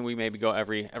walking. We maybe go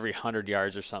every 100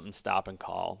 yards or something, stop and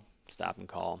call,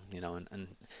 and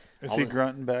Is he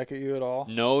grunting back at you at all?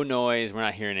 no noise. We're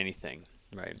not hearing anything,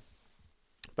 right?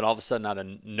 But all of a sudden, out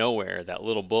of nowhere, that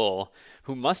little bull,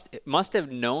 who must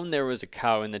have known there was a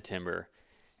cow in the timber,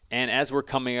 and as we're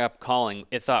coming up calling,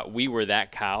 it thought we were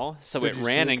that cow, so Did it you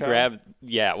ran see and the cow? grabbed.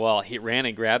 Yeah, well, he ran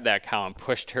and grabbed that cow and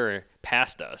pushed her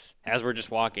past us as we're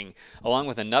just walking, along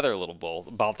with another little bull,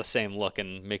 about the same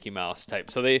looking Mickey Mouse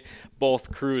type. So they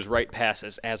both cruise right past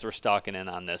us as we're stalking in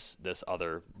on this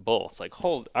other bull. It's like,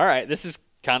 all right, this is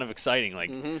kind of exciting.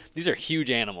 Like these are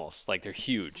huge animals. Like they're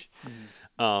huge.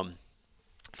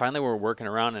 Finally, we're working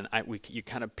around, and you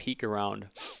kind of peek around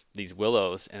these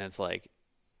willows, and it's like,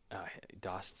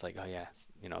 Dawson's like, oh yeah,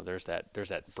 there's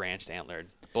that branched antlered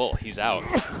bull. He's out.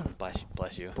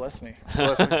 Bless you. Bless me.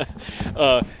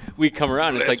 We come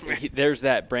around, and it's like there's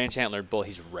that branched antlered bull.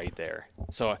 He's right there,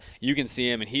 so you can see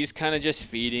him, and he's kind of just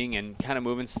feeding and kind of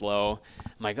moving slow.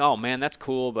 I'm like, oh man, that's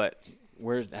cool, but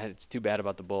it's too bad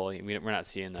about the bull. We're not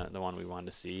seeing the one we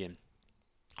wanted to see, and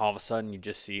all of a sudden you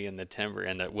just see in the timber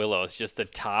and the willows just the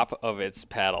top of its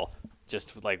paddle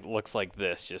just like looks like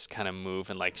this, just kind of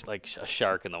moving like a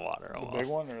shark in the water almost. The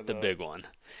big one or the big one?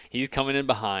 He's coming in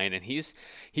behind, and he's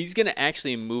gonna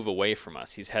actually move away from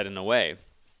us. He's heading away.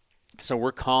 So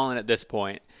we're calling at this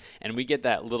point, and we get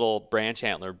that little branch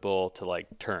antler bull to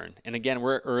like turn. And again,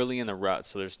 we're early in the rut,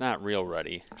 so there's not real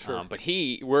ruddy. Sure. But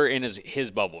we're in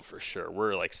his bubble for sure.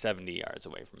 We're like 70 yards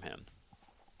away from him.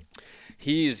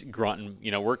 He's grunting,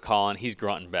 we're calling. He's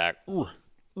grunting back. And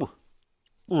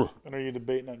are you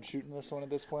debating on shooting this one at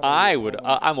this point?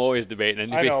 I'm always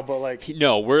debating. I know, but like,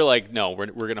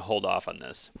 we're gonna hold off on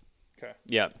this. okay.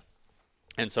 Yeah.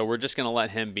 And so we're just going to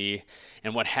let him be.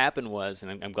 And what happened was,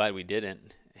 and I'm glad we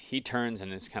didn't, he turns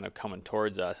and is kind of coming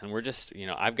towards us. And we're just,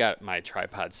 I've got my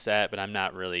tripod set, but I'm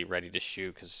not really ready to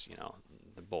shoot because,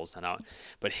 the bull's not out.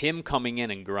 But him coming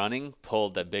in and grunting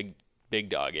pulled that big big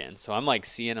dog in. So I'm like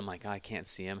seeing him, like, oh, I can't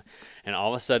see him. And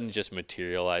all of a sudden just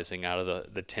materializing out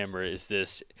of the timber is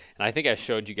this, and I think I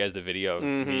showed you guys the video of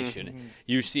me shooting.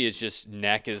 You see his just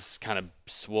neck is kind of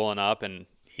swollen up, and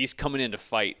he's coming in to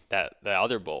fight the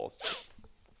other bull.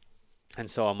 And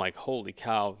so I'm like, holy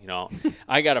cow,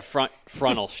 I got a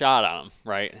frontal shot on him,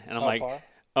 right? And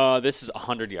I'm this is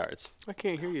 100 yards. I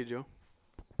can't hear you, Joe.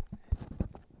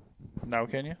 Now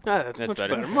can you? That's much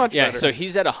better. Much better. So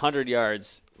he's at 100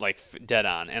 yards, like dead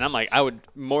on. And I'm like, I would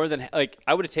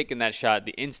have taken that shot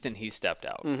the instant he stepped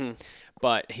out. Mm-hmm.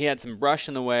 But he had some brush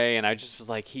in the way, and I just was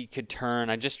like, he could turn.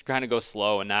 I just kind of go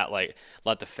slow and not like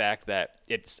let the fact that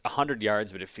it's 100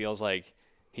 yards, but it feels like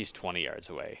he's 20 yards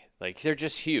away. Like, they're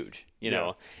just huge, you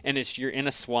know. And you're in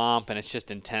a swamp, and it's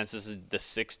just intense. This is the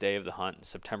 6th day of the hunt,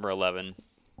 September 11.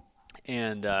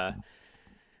 And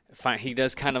he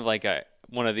does kind of like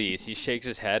one of these. He shakes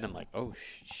his head. I'm like, oh,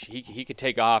 he could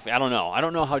take off. I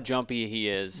don't know how jumpy he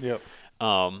is. Yep.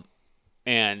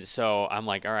 And so I'm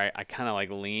like, all right, I kind of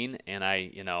like lean, and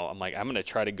I'm like, I'm going to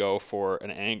try to go for an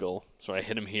angle. So I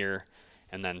hit him here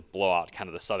and then blow out kind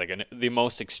of the side. Like the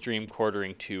most extreme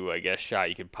quartering to, I guess, shot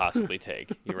you could possibly take.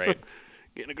 You're right.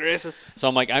 Getting aggressive. So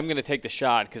I'm like, I'm going to take the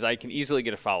shot because I can easily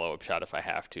get a follow-up shot if I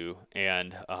have to.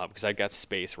 And because I got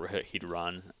space where he'd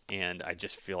run, and I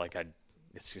just feel like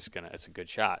it's a good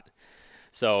shot.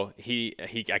 So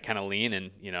I kind of lean,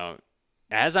 and,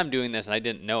 as I'm doing this, and I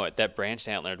didn't know it, that branched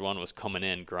antlered one was coming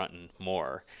in grunting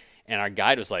more. And our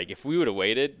guide was like, if we would have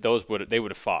waited, they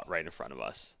would have fought right in front of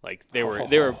us. Like they were, and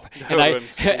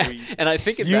I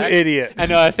think you idiot. I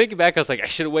know. I think back, I was like, I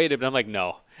should have waited, but I'm like,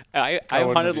 no. I've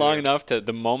hunted long enough to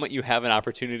the moment you have an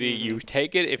opportunity, you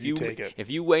take it.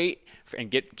 If you wait and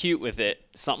get cute with it,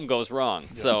 something goes wrong.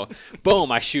 Yep. So,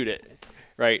 boom, I shoot it,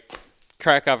 right,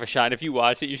 crack off a shot. If you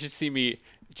watch it, you should see me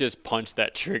just punch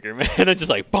that trigger, man. I'm just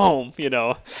like, boom,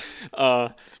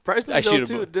 Surprisingly, though,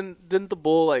 too, didn't the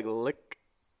bull like lick?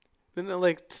 Didn't it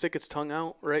like stick its tongue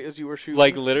out right as you were shooting?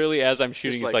 Like literally as I'm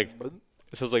shooting, it's like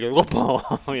so it's like a little boom,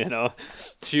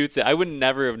 shoots it. I would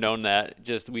never have known that.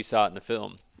 Just we saw it in the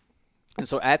film. And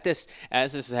so as this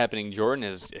is happening, Jordan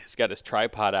has got his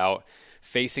tripod out,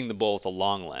 facing the bull with a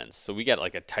long lens. So we got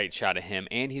like a tight shot of him,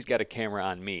 and he's got a camera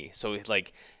on me. So it's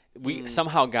like we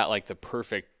somehow got like the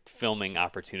perfect filming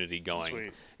opportunity going.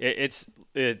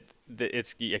 Sweet.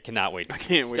 I cannot wait. I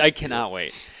can't wait. I cannot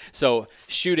wait. So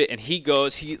shoot it, and he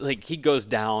goes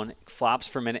down, flops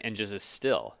for a minute, and just is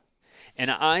still.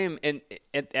 And I am in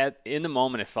the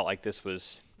moment, it felt like this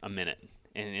was a minute,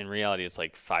 and in reality, it's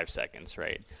like 5 seconds,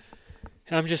 right?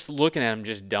 And I'm just looking at him,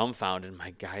 just dumbfounded.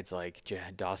 My guide's like,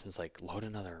 Dawson's like, load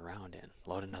another round in.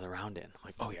 I'm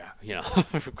like, oh yeah,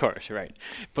 of course, right.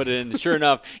 Put it in. Sure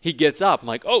enough, he gets up. I'm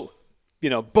like, oh.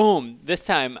 Boom. This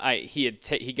time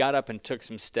he got up and took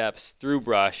some steps through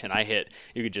brush, and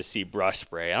you could just see brush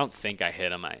spray. I don't think I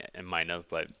hit him. I might have,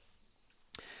 but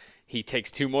he takes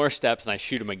 2 more steps, and I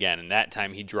shoot him again. And that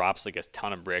time he drops like a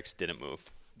ton of bricks, didn't move.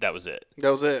 That was it.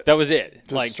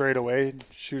 Just like, straight away,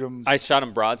 shoot him. I shot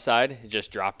him broadside,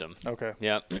 just dropped him. Okay.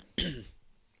 Yep.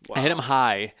 Wow. I hit him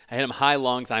high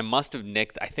lungs. I must have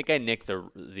nicked. I think I nicked the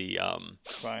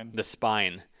spine. The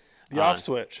spine. The off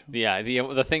switch. Yeah,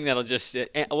 the thing that'll just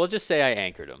we'll just say I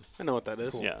anchored him. I know what that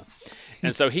is. Cool. Yeah.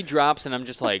 And so he drops, and I'm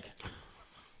just like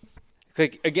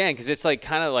again, because it's like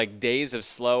kind of like days of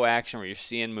slow action where you're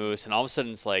seeing moose, and all of a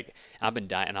sudden it's like I've been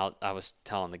dying. And I was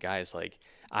telling the guys, like,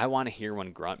 I want to hear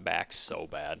one grunt back so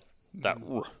bad. That.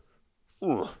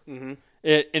 Mm-hmm.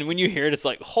 And when you hear it, it's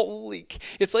like,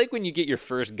 it's like when you get your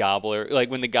first gobbler, like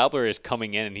when the gobbler is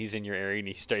coming in and he's in your area and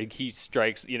he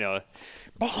strikes,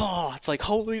 it's like,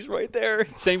 he's right there.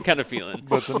 Same kind of feeling.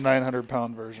 But it's a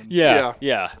 900-pound version.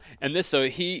 Yeah. And so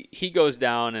he goes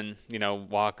down and,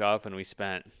 walk up, and it's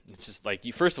just like,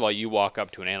 first of all, you walk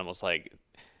up to an animal, it's like,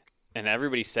 and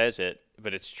everybody says it,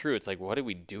 but it's true. It's like, what do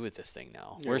we do with this thing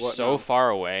now? We're so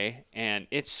far away, and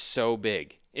it's so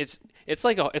big. It's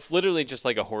literally just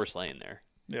like a horse laying there.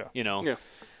 Yeah.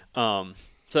 Yeah.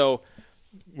 So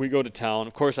we go to town.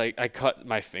 Of course, I cut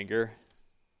my finger.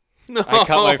 No. I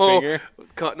cut my finger.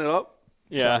 Cutting it up?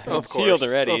 Yeah. It's healed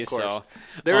already. So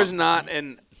there's not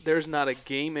a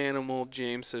game animal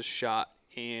James has shot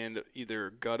and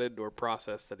either gutted or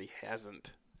processed that he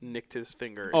hasn't nicked his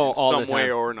finger in some way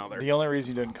or another. The only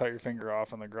reason you didn't cut your finger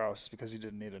off on the grouse is because you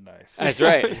didn't need a knife. That's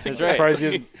right. That's right. Surprised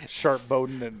you didn't sharp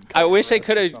Bowden and. I wish I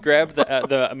could have grabbed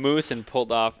the moose and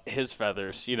pulled off his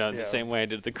feathers, the same way I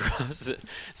did the grouse.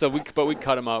 So we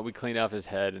cut him out. We cleaned off his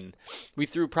head, and we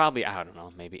threw probably, I don't know,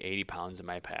 maybe 80 pounds in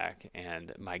my pack.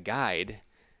 And my guide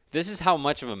this is how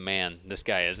much of a man this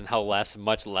guy is and how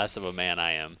much less of a man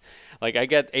I am. Like, I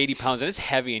get 80 pounds, and it's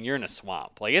heavy, and you're in a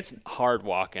swamp. Like, it's hard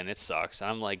walking. It sucks. And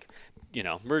I'm like,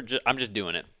 I'm just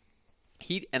doing it.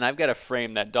 And I've got to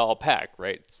frame that doll pack,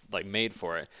 right? It's, like, made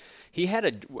for it. He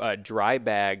had a dry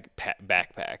bag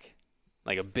backpack,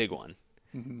 like a big one,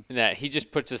 that he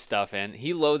just puts his stuff in.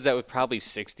 He loads that with probably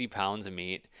 60 pounds of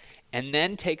meat and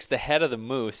then takes the head of the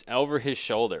moose over his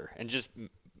shoulder and just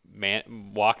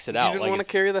walks it out. You didn't want to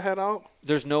carry the head out?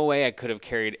 There's no way I could have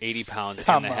carried 80 pounds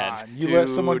in the head. You let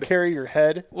someone carry your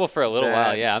head? Well, for a little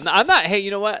while, yeah. I'm not. Hey,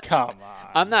 you know what? Come on.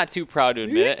 I'm not too proud to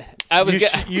admit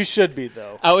it. You should be,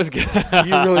 though.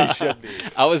 You really should be.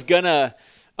 I was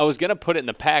gonna put it in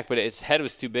the pack, but its head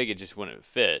was too big. It just wouldn't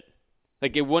fit.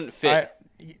 Like, it wouldn't fit.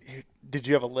 Did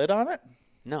you have a lid on it?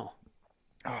 No.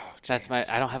 Oh, That's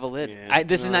I don't have a lid. Yeah,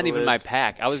 This is not even my lids.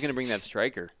 pack. I was going to bring that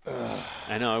striker.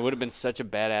 I know. It would have been such a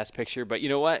badass picture. But you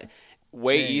know what?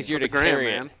 Way James, easier for to the gram, carry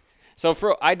man. it.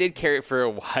 So I did carry it for a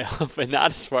while, but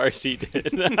not as far as he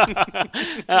did.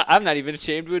 I'm not even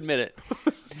ashamed to admit it.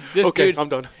 This Okay, dude, I'm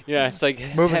done. yeah, it's like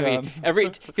it's Moving heavy.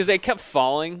 on. Because they kept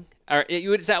falling.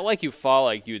 It's not like you fall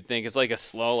like you would think. It's like a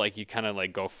slow, like you kind of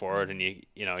like go forward and I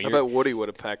you're, bet Woody would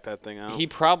have packed that thing out. he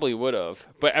probably would have,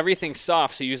 but everything's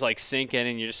soft, so you just like sink in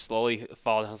and you just slowly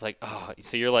fall down. I was like, oh,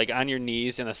 so you're like on your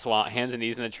knees in the swamp, hands and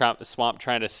knees in the swamp,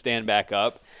 trying to stand back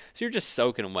up. So you're just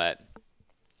soaking wet.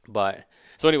 But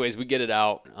so, anyways, we get it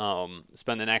out.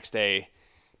 Spend the next day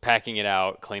packing it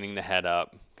out, cleaning the head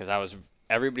up because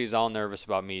everybody's all nervous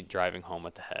about me driving home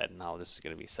with the head, and oh, this is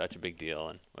going to be such a big deal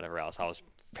and whatever else. I was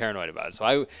paranoid about it.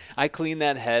 So I cleaned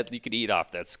that head. You could eat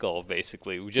off that skull,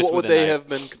 basically. What would they have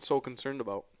been so concerned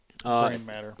about? Brain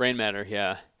matter. Brain matter,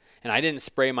 yeah. And I didn't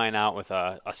spray mine out with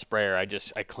a sprayer.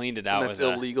 I cleaned it out And that's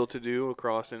with illegal to do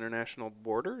across international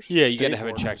borders? Yeah, you got to State have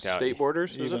it checked out. State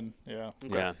borders, is it? Even, yeah.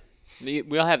 Yeah.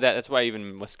 We all have that. That's why even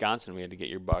in Wisconsin we had to get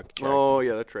your buck checked. Oh,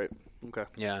 yeah, that's right. Okay.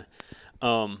 Yeah.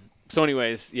 So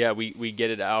anyways, yeah, we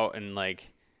get it out and like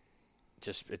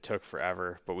it took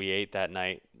forever, but we ate that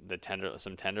night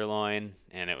some tenderloin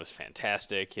and it was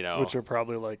fantastic, Which are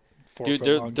probably like 4 Dude,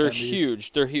 foot long they're tendies.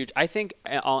 huge. They're huge. I think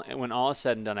when all is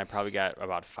said and done, I probably got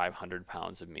about 500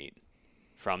 pounds of meat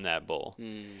from that bull,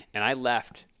 and I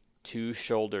left 2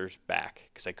 shoulders back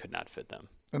because I could not fit them.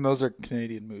 And those are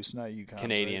Canadian moose, not Yukon.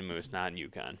 Canadian moose, not in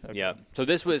Yukon. Okay. Yep.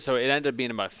 So it ended up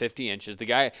being about 50 inches. The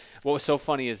guy, what was so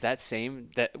funny is that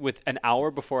with an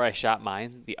hour before I shot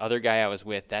mine, the other guy I was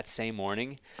with that same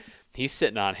morning, he's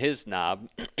sitting on his knob.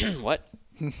 What?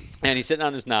 And he's sitting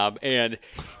on his knob, and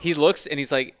he looks and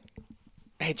he's like,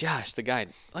 "Hey, Josh, the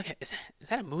guide, look, is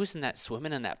that a moose in that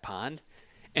swimming in that pond?"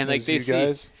 And like Those you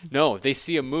guys? they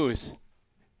see a moose,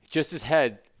 just his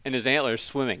head and his antlers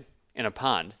swimming in a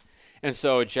pond. And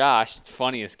so Josh, the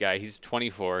funniest guy, he's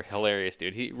 24, hilarious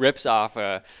dude. He rips off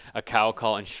a cow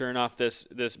call, and sure enough, this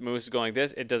moose is going like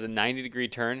this. It does a 90-degree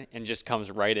turn and just comes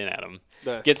right in at him.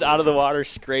 Gets out of the water,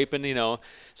 scraping,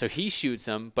 So he shoots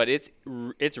him, but it's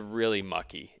really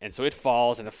mucky, and so it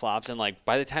falls and it flops. And like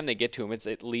by the time they get to him, it's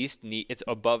at least it's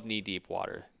above knee deep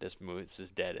water. This moose is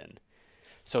dead in.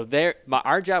 So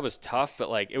our job was tough,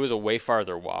 but like it was a way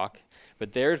farther walk.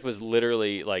 But theirs was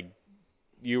literally like.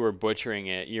 You were butchering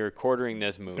it. You were quartering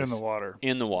this moose In the water.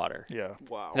 In the water. Yeah.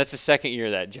 Wow. That's the second year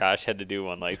that Josh had to do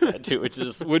one like that too, which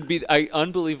would be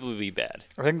unbelievably bad.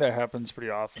 I think that happens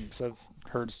pretty often because I've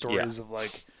heard stories of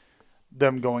like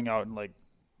them going out in like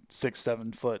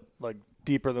 6-7 foot, like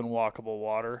deeper than walkable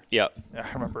water. Yep.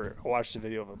 I remember I watched a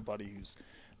video of a buddy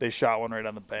they shot one right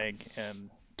on the bank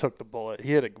and took the bullet. He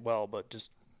hit it well, but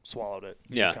just swallowed it.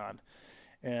 Yeah. Yukon,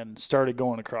 and started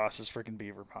going across this freaking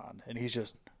beaver pond, and he's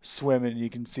just swimming. You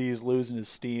can see he's losing his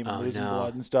steam and losing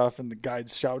blood and stuff, and the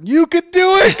guide's shouting, "You can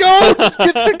do it! Go! Just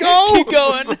get to go! Keep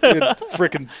going!"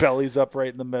 Freaking belly's up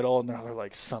right in the middle, and they're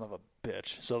like, "Son of a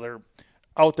bitch!" So they're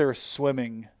out there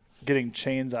swimming, getting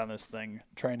chains on this thing,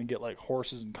 trying to get like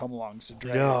horses and come-alongs to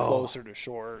drag it closer to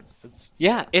shore. It's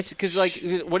because like,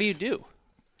 what do you do?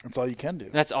 That's all you can do.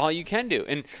 That's all you can do.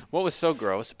 And what was so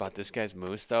gross about this guy's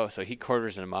moose, though, so he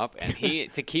quarters him up, and he,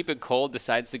 to keep it cold,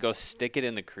 decides to go stick it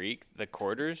in the creek, the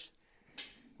quarters,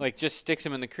 like just sticks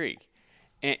him in the creek,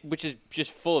 and, which is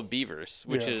just full of beavers,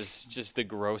 which is just the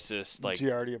grossest. Like,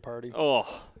 Giardia party. oh,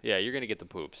 yeah, you're going to get the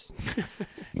poops.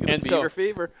 And Beaver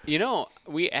fever.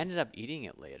 We ended up eating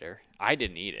it later. I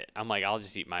didn't eat it. I'm like, I'll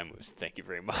just eat my moose. Thank you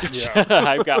very much. Yeah.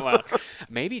 I've got one.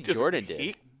 Maybe Jordan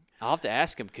did. I'll have to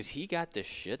ask him because he got the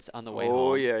shits on the way home.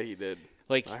 Oh, yeah, he did.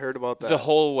 Like, I heard about that. the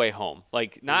whole way home.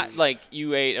 Like, not like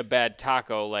you ate a bad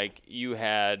taco. Like you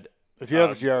had. If you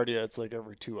have Giardia, it's like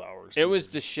every 2 hours. It was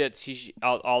the shits.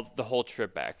 The whole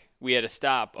trip back. we had to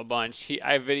stop a bunch.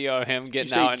 I video of him You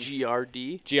getting say out.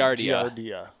 GRD?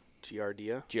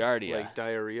 Giardia. Giardia? Like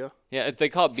diarrhea? Yeah, they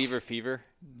call it beaver fever.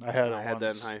 I had it I had that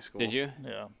once. in high school. Did you?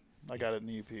 Yeah, I got it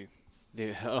in UP.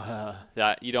 Dude,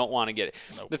 that you don't want to get it.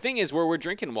 Nope. The thing is, where we're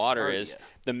drinking water Giardia. is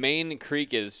the main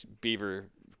creek is beaver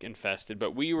infested,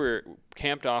 but we were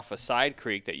camped off a side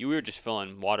creek that you were just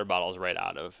filling water bottles right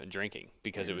out of and drinking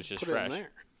because it was just put it in fresh. there.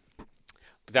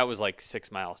 But that was like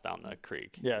 6 miles down the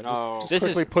creek. Yeah, Oh. just This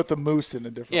quickly is- put the moose in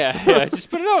a different. Yeah, just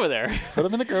put it over there. Put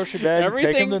them in the grocery bag. And take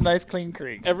Everything- them to nice clean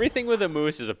creek. Everything with a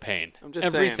moose is a pain. I'm just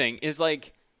saying. Everything is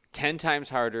like 10 times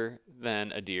harder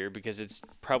than a deer because it's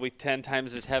probably 10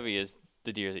 times as heavy as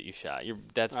the deer that you shot.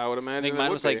 That's I would I imagine think it mine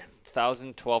would was be. like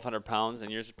 1,200 pounds,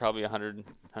 and yours is probably 100,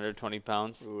 120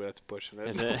 pounds. Ooh, that's pushing it.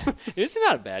 Is it? It's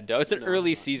not a bad doe. It's an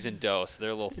early season doe, so they're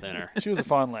a little thinner. She was a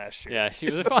fawn last year. Yeah, she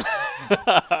was a fun.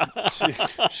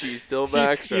 She's still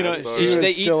She's- you know, backstrapped. she was they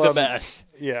eat still the on the- best.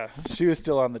 Yeah, she was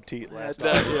still on the teat last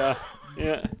That- time. yeah,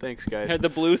 yeah. Thanks, guys. Had the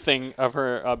blue thing of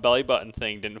her belly button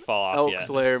thing didn't fall off Elk yet.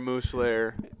 slayer, moose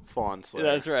slayer, fawn slayer.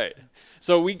 That's right.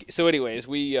 So anyways,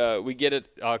 we get it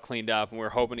cleaned up, and we're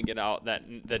hoping to get out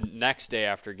the next day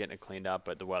after getting it cleaned up,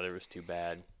 but the weather was too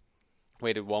bad.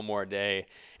 Waited one more day,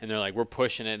 and they're like, we're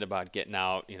pushing it about getting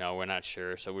out. We're not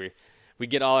sure. So we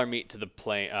get all our meat to the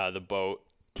plane, the boat,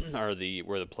 or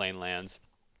where the plane lands,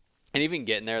 and even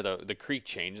getting there, the creek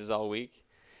changes all week,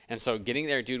 and so getting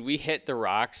there, dude, we hit the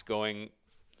rocks going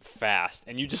fast,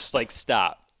 and you just like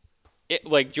stop.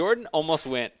 Like Jordan almost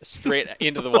went straight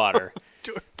into the water.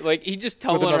 Like he just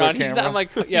tumbling another around. He's not. camera? I'm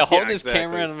like, yeah, holding his exactly.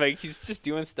 camera, and I'm like, he's just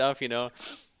doing stuff.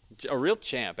 A real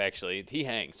champ, actually. He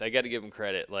hangs. I got to give him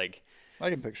credit. Like I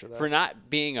can picture that. for not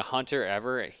being a hunter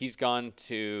ever, he's gone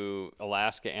to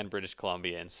Alaska and British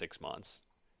Columbia in 6 months,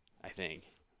 I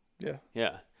think. Yeah.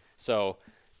 Yeah. So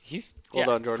he's Hold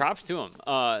on, Jordan. props to him.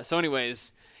 So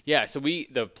anyways, yeah, so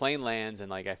the plane lands, and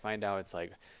like I find out it's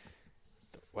like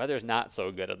the weather's not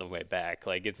so good on the way back.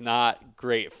 Like it's not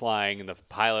great flying, and the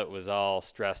pilot was all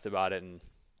stressed about it, and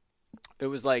it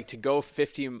was like to go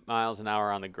 50 miles an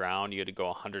hour on the ground, you had to go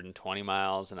 120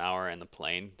 miles an hour in the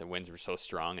plane. The winds were so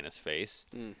strong in his face.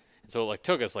 And so it like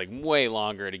took us like way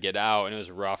longer to get out, and it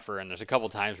was rougher, and there's a couple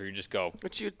times where you just go,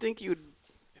 But you'd think if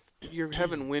you're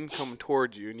having wind come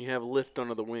towards you and you have lift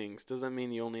under the wings, does that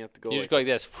mean you only have to go you like just go like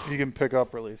this. You can pick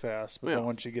up really fast, but Yeah. then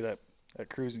once you get at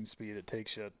cruising speed, it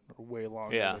takes you way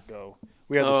longer Yeah. to go.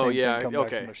 We had the Oh, same yeah, thing come back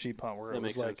okay. from a sheep hunt where that it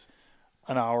was makes like sense.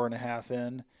 an hour and a half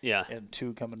in Yeah. and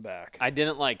 2 coming back. I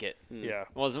didn't like it. Yeah.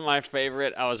 Wasn't my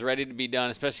favorite. I was ready to be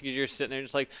done, especially because you're sitting there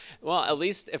just like, well, at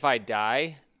least if I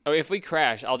die, or if we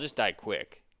crash, I'll just die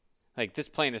quick. Like, this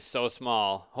plane is so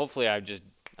small. Hopefully I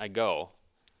go.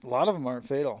 A lot of them aren't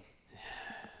fatal.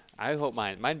 I hope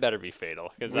mine better be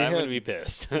fatal, because We I'm going had- to be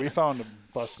pissed. We found a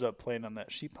busted up plane on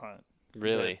that sheep hunt.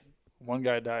 Really? One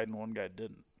guy died and one guy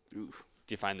didn't. Oof.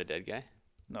 Did you find the dead guy?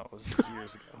 No, it was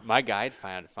years ago. My guide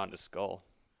found a skull.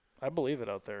 I believe it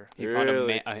out there. He found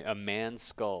Really? a man's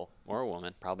skull. Or a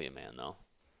woman. Probably a man, though.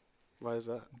 Why is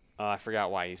that? I forgot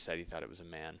why he said he thought it was a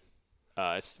man.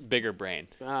 It's bigger brain.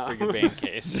 Ah. Bigger brain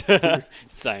case.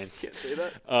 Science. Can't say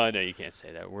that. No, you can't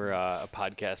say that. We're a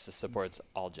podcast that supports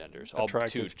all genders, all two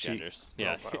Attractive cheek. genders.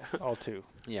 Yeah, Oh, wow. All 2.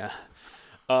 yeah.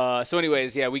 So,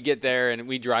 anyways, yeah, we get there and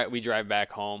we drive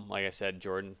back home. Like I said,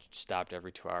 Jordan stopped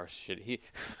every 2 hours.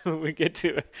 We get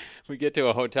to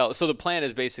a hotel. So the plan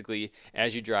is basically,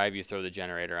 as you drive, you throw the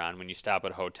generator on. When you stop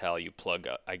at a hotel, you plug.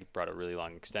 I brought a really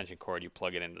long extension cord. You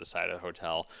plug it into the side of the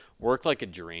hotel. Worked like a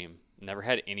dream. Never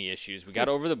had any issues. We got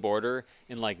over the border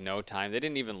in like no time. They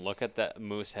didn't even look at the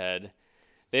moose head.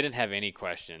 They didn't have any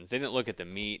questions. They didn't look at the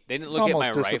meat. They didn't It's look at my almost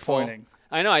rifle. disappointing.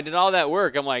 I know. I did all that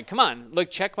work. I'm like, come on, look,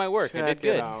 check my work. I Check did it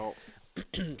good. out.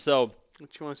 So,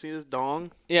 Don't you want to see this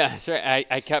dong? yeah, that's right.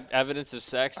 I kept evidence of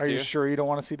sex Are too. you sure you don't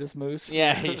want to see this moose?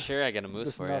 Yeah, you sure? I got a moose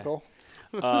This for knuckle?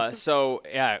 you. So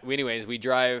yeah. Anyways, we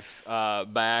drive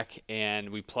back and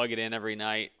we plug it in every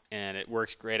night, and it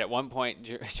works great. At one point,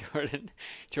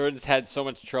 Jordan's had so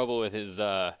much trouble with his.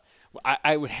 It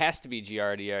has to be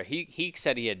Giardia. He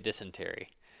said he had dysentery,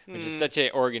 which is such a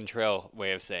Oregon Trail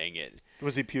way of saying it.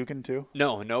 Was he puking too?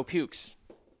 No pukes.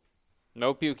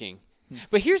 No puking.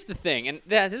 But here's the thing, and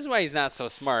this is why he's not so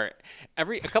smart. A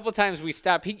couple of times we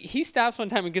stop. He stops one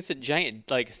time and gets a giant,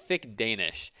 like, thick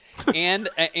Danish, and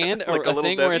Like a a little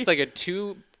thing where Debbie? it's like a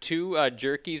two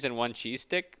jerkies and one cheese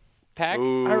stick pack.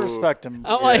 Ooh. I respect him.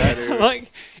 I'm Yeah,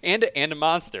 like, and a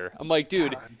monster. I'm like,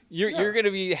 dude, God. you're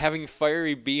gonna be having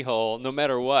fiery beehole no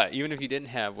matter what, even if you didn't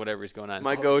have whatever's going on.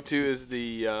 My go-to is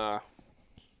the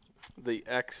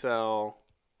XL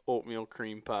oatmeal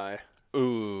cream pie.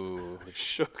 Ooh,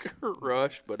 Sugar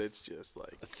Rush, but it's just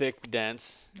like thick,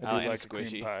 dense, I do and like a cream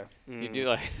squishy. pie. You do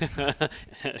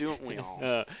like. don't we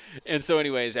all? And so,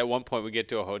 anyways, at one point we get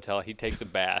to a hotel. He takes a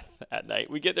bath at night.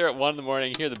 We get there at 1 in the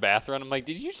morning. Hear the bath run. I'm like,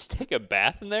 did you just take a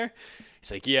bath in there?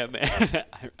 He's like, yeah, man.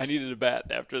 I needed a bath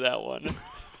after that one.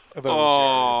 I thought it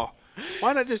was Oh,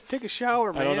 why not just take a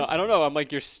shower, man? I don't know. I'm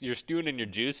like, you're stewing in your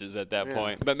juices at that Yeah.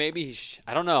 point. But maybe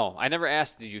I don't know. I never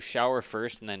asked. Did you shower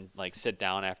first and then like sit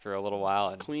down after a little while?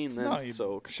 And Clean Jared. then No, you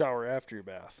soak. shower after your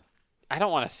bath. I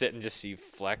don't want to sit and just see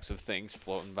flecks of things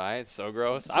floating by. It's so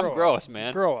gross. I'm Grow up. gross,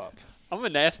 man. Grow up. I'm a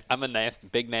nasty,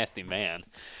 big nasty man.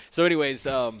 So, anyways,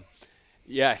 50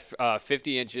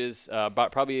 inches,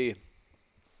 about probably.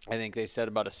 I think they said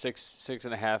about a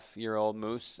 6.5-year-old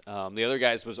moose. The other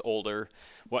guys was older.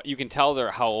 What you can tell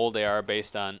how old they are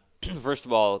based on, first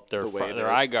of all, their The way it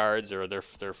their is. eye guards or their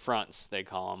fronts they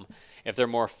call them. If they're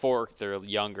more forked, they're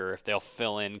younger. If they'll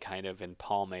fill in kind of and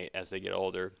palmate as they get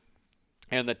older,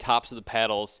 and the tops of the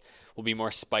paddles will be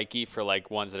more spiky for like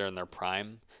ones that are in their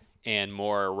prime, and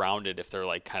more rounded if they're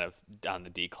like kind of on the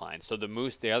decline. So the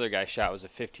moose the other guy shot was a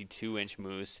 52-inch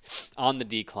moose on the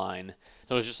decline.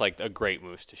 So it was just like a great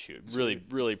moose to shoot. Really,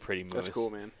 really pretty moose. That's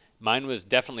cool, man. Mine was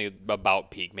definitely about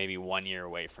peak, maybe 1 year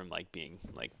away from like being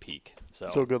like peak.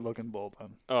 So good looking bull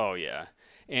then. Oh yeah,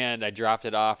 and I dropped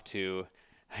it off to.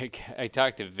 I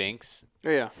talked to Vinks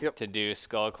Yeah. Yep. to do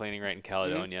skull cleaning right in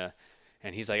Caledonia,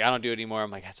 and he's like, I don't do it anymore.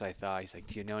 I'm like, that's what I thought. He's like,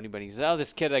 do you know anybody? He's like, oh,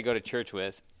 this kid I go to church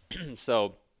with.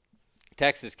 So,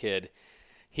 Texas kid,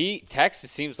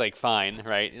 Texas seems like fine,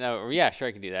 right? Yeah, sure,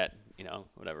 I can do that.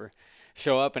 Whatever.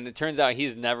 Show up, and it turns out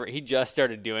he just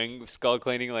started doing skull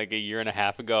cleaning like a year and a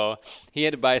half ago. He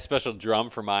had to buy a special drum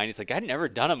for mine. He's like, I'd never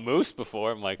done a moose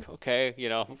before. I'm like, okay,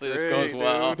 hopefully this goes Great,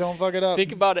 well. dude. Don't fuck it up.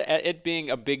 Think about it being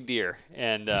a big deer,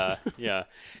 and yeah.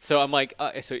 So I'm like,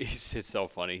 so it's so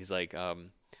funny. He's like, well,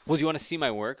 do you want to see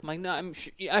my work? I'm like, no,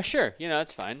 sure.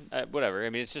 It's fine. Whatever. I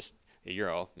mean, it's just a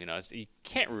Euro. You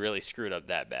can't really screw it up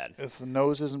that bad. If the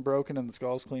nose isn't broken and the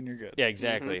skull's clean, you're good. Yeah,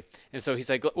 exactly. And so he's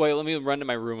like, wait, let me run to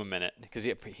my room a minute, because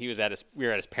we were at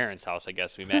his parents' house, I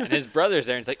guess we met, and his brother's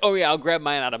there, and he's like, oh yeah, I'll grab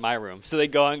mine out of my room. So they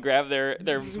go and grab their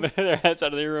hats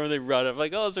out of their room, and they run up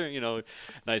like, oh, those are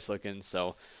nice looking.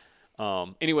 So,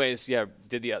 anyways, yeah,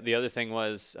 did the other thing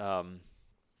was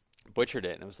butchered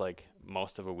it, and it was like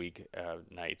most of a week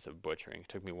nights of butchering. It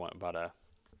took me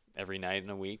every night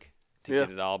in a week to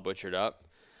get it all butchered up.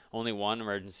 Only one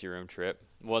emergency room trip.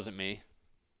 It wasn't me.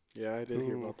 Yeah, I did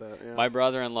hear about that. Yeah. My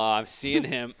brother-in-law, I'm seeing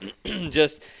him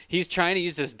he's trying to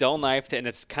use this dull knife and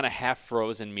it's kind of half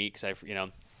frozen meat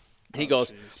he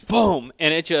goes, geez. boom,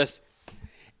 and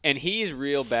and he's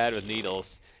real bad with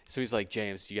needles. So he's like,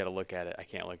 James, you got to look at it. I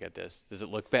can't look at this. Does it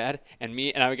look bad? And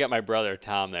I got my brother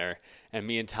Tom there, and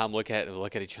me and Tom look at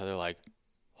each other like,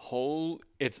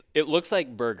 it looks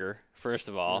like burger, first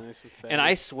of all, Nice and and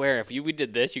I swear if we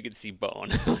did this, you could see bone.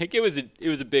 Like it was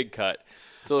a big cut.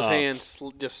 So his hand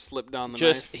just slipped down the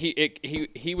knife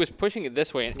He was pushing it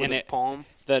this way, with and his palm.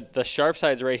 the sharp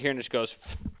side's right here, and it just goes,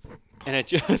 and it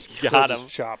just got him. Just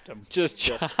chopped him. Just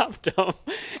chopped him.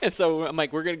 And so I'm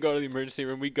like, we're going to go to the emergency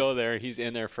room. We go there. He's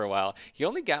in there for a while. He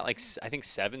only got like, I think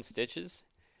 7 stitches,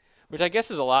 which I guess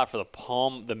is a lot for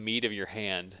the meat of your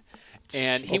hand.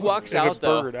 And he walks if out, it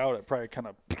though. burgered out, it probably kind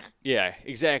of. Yeah,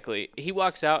 exactly. He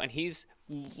walks out, and he's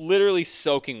literally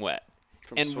soaking wet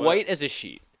and sweat. white as a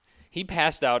sheet. He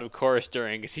passed out, of course,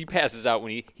 because he passes out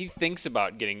when he thinks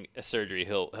about getting a surgery.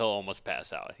 He'll almost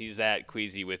pass out. He's that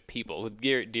queasy with people. With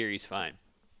deer, he's fine.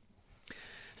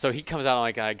 So he comes out, I'm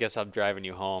like, I guess I'm driving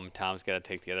you home. Tom's got to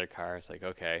take the other car. It's like,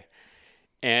 okay.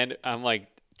 And I'm like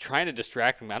trying to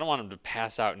distract him. I don't want him to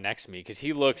pass out next to me because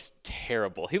he looks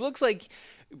terrible. He looks like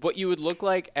what you would look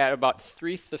like at about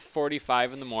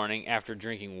 3:45 in the morning after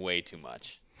drinking way too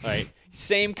much. Right?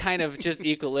 Same kind of just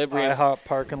equilibrium. IHOP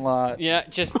parking lot. Yeah,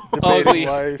 just Debating ugly.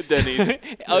 life. Denny's.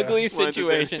 Ugly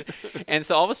situation. And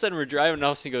so all of a sudden we're driving and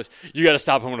all of a sudden he goes, you got to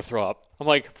stop. I'm going to throw up. I'm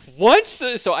like, what?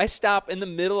 So I stop in the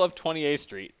middle of 28th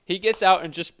Street. He gets out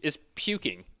and just is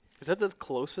puking. Is that the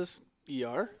closest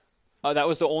ER? That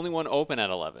was the only one open at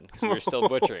 11 because we were still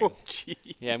butchering. Oh,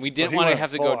 jeez. Yeah, and we So didn't he want to went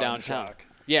have to full go on downtown. shock.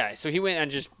 Yeah, so he went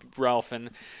and just Ralphing.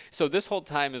 So this whole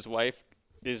time his wife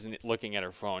isn't looking at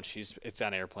her phone. It's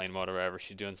on airplane mode or whatever.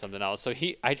 She's doing something else. So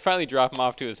I finally drop him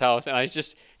off to his house, and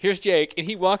here's Jake, and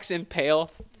he walks in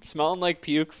pale, smelling like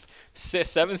puke,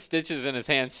 7 stitches in his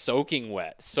hand, soaking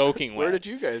wet. Where did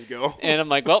you guys go? And I'm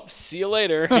like, well, see you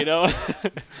later, Don't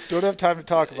have time to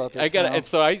talk about this. I got it. now. And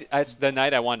so the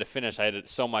night I wanted to finish, I had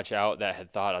so much out that I had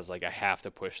thought I was like, I have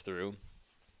to push through.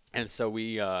 And so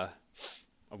we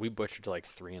butchered till like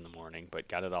 3 in the morning, but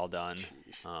got it all done.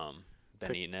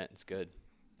 Been eating it. It's good.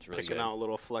 It's really Picking good. out a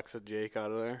little flex of Jake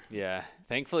out of there. Yeah.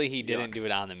 Thankfully, he didn't do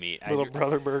it on the meat. Little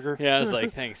brother burger. Yeah, I was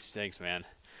like, thanks, man.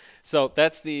 So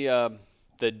that's the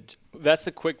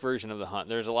quick version of the hunt.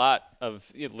 There's a lot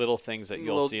of little things that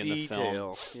you'll see in the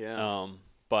film. Yeah.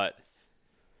 But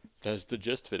that's the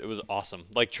gist of it. It was awesome.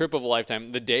 Like trip of a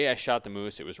lifetime. The day I shot the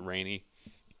moose, it was rainy.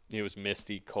 It was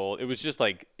misty, cold. It was just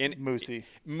like Moosey.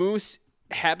 Moose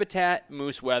habitat,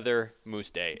 moose weather,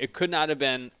 moose day. It could not have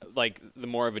been like the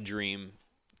more of a dream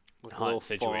Like hunt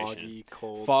situation.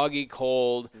 Foggy,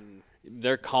 cold.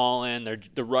 They're calling.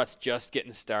 The rut's just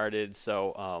getting started.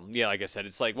 So yeah, like I said,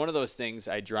 it's like one of those things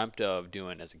I dreamt of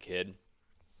doing as a kid.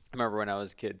 I remember when I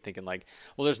was a kid thinking like,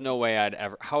 well, there's no way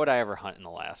how would I ever hunt in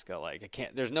Alaska? Like I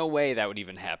can't, there's no way that would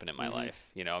even happen in my life.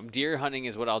 You know, deer hunting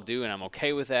is what I'll do and I'm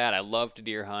okay with that. I love to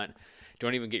deer hunt.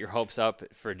 Don't even get your hopes up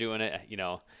for doing it, you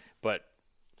know, but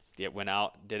it went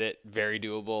out, did it, very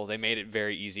doable. They made it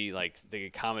very easy. Like the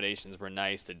accommodations were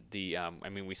nice. I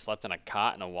mean, we slept in a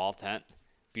cot in a wall tent.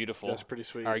 Beautiful. That's pretty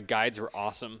sweet. Our guides were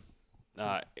awesome.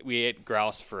 We ate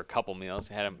grouse for a couple meals.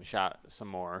 Had them shot some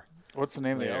more. What's the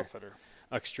name later. of the outfitter?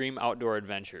 Extreme Outdoor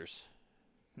Adventures.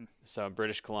 So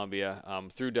British Columbia,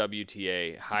 through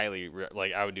WTA, highly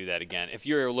I would do that again. If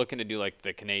you're looking to do like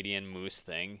the Canadian moose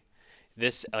thing,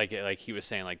 this like he was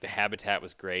saying, like the habitat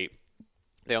was great.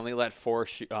 They only let 4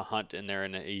 hunt in there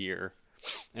in a year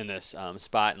in this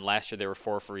spot, and last year they were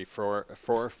 4 for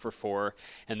 4,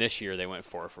 and this year they went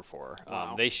 4 for 4.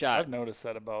 Wow. They shot. I've noticed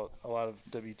that about a lot of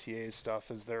WTA stuff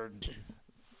is they're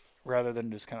rather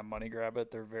than just kind of money grab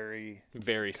it, they're very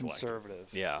Very conservative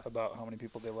Yeah. about how many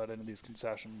people they let into these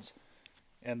concessions,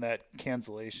 and that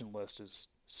cancellation list is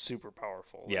super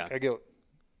powerful. Yeah. Like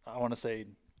I want to say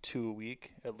 2 a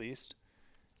week at least,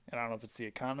 and I don't know if it's the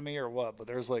economy or what, but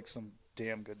there's like some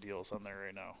damn good deals on there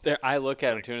right now. I look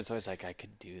at them too, and it's always like I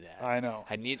could do that. I know.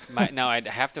 Now I'd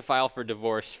have to file for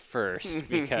divorce first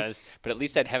but at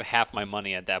least I'd have half my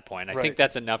money at that point. I think Right.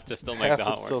 that's enough to still make Half the would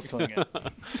hunt still work. swing it.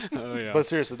 Oh, yeah. But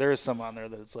seriously, there is some on there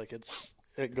that it's like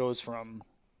it goes from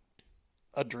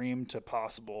a dream to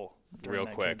possible during Real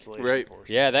that quick. cancellation Right.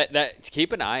 portion. Yeah, that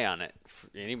keep an eye on it. For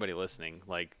anybody listening,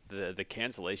 like the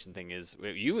cancellation thing is.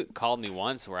 You called me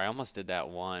once where I almost did that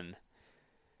one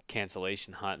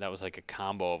cancellation hunt. That was like a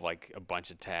combo of like a bunch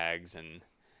of tags and.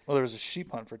 Well, there was a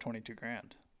sheep hunt for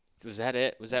 $22,000. Was that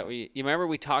it? Was that what you remember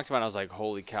we talked about? I was like,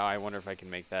 holy cow! I wonder if I can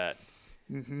make that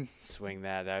swing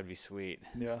that. That would be sweet.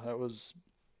 Yeah, that was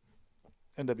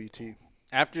NWT.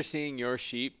 After seeing your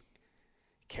sheep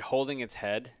holding its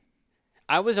head,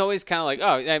 I was always kind of like,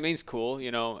 oh, that means cool.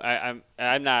 You know,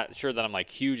 I'm not sure that I'm like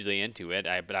hugely into it,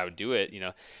 but I would do it. You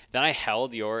know, then I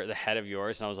held the head of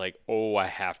yours, and I was like, oh,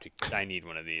 I need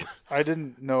one of these. I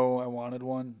didn't know I wanted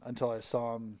one until I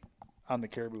saw him on the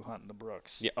caribou hunt in the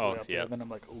Brooks. Yeah. Oh, Right up there. yeah. And then I'm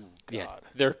like, oh, God. Yeah,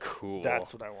 they're cool.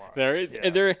 That's what I want.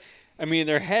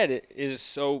 Their head is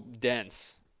so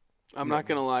dense. I'm not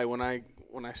gonna lie. When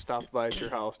I stopped by at your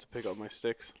house to pick up my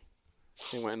sticks,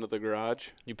 they went into the garage.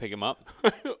 You pick them up.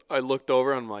 I looked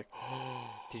over and I'm like,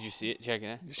 Did you see it? Check it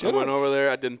out. I went over there.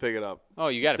 I didn't pick it up. Oh,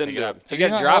 you got to Didn't pick it do up. it. You Have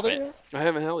got to not drop held it. yet? I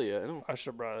haven't held it yet. I don't. I should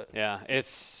have brought it. Yeah,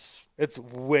 it's It's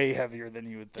way heavier than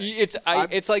you would think.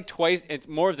 it's like twice. It's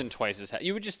more than twice as heavy.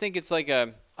 You would just think it's like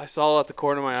a I saw it at the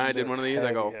corner of my eye. I did one of these. I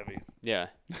Heavy, go, heavy. yeah.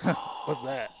 What's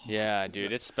that? Yeah,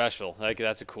 dude, it's special. Like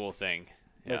that's a cool thing.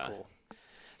 They're Yeah. cool.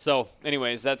 So,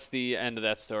 anyways, that's the end of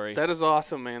that story. that is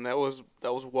awesome, man. That was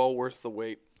well worth the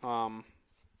wait. I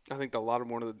think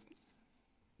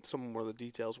some more of the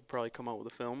details will probably come out with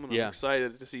the film, and Yeah. I'm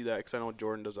excited to see that because I know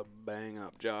Jordan does a bang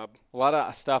up job. A lot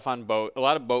of stuff on boat. A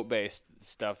lot of boat-based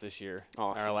stuff this year.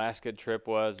 Awesome. Our Alaska trip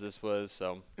this was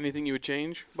so. Anything you would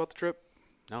change about the trip?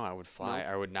 No, I would fly. No?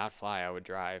 I would not fly. I would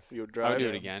drive. You would I drive. would do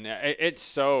it again.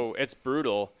 It's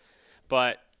brutal,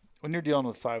 but When you're dealing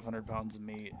with 500 pounds of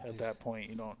meat, at that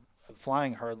point,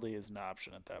 flying hardly is an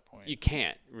option at that point. you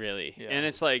can't really. Yeah. And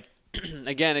it's like,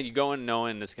 again, you go in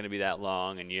knowing it's going to be that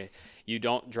long, and you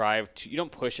don't drive. You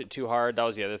don't push it too hard. That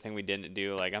was the other thing we didn't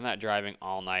do. Like I'm not driving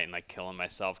all night and like killing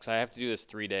myself because I have to do this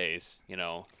 3 days. You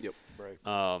know. Yep. Right.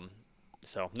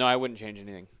 So no, I wouldn't change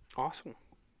anything. Awesome.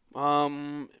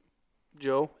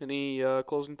 Joe, any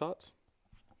closing thoughts?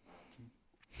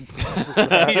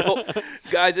 Deal.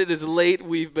 Guys, it is late.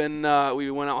 We went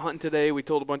out hunting today. We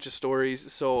told a bunch of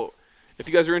stories. So if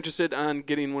you guys are interested on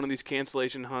getting one of these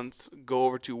cancellation hunts, go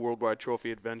over to Worldwide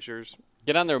Trophy Adventures.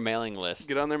 Get on their mailing list.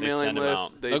 Get on their They mailing send 'em list.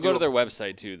 out. They They'll go do to a their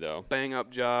website too, though. Bang up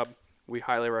job. We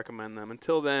highly recommend them.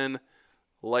 Until then,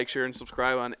 like, share, and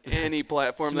subscribe on any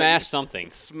platform. Smash something.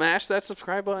 Smash that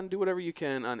subscribe button. Do whatever you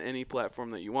can on any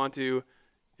platform that you want to.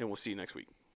 And we'll see you next week.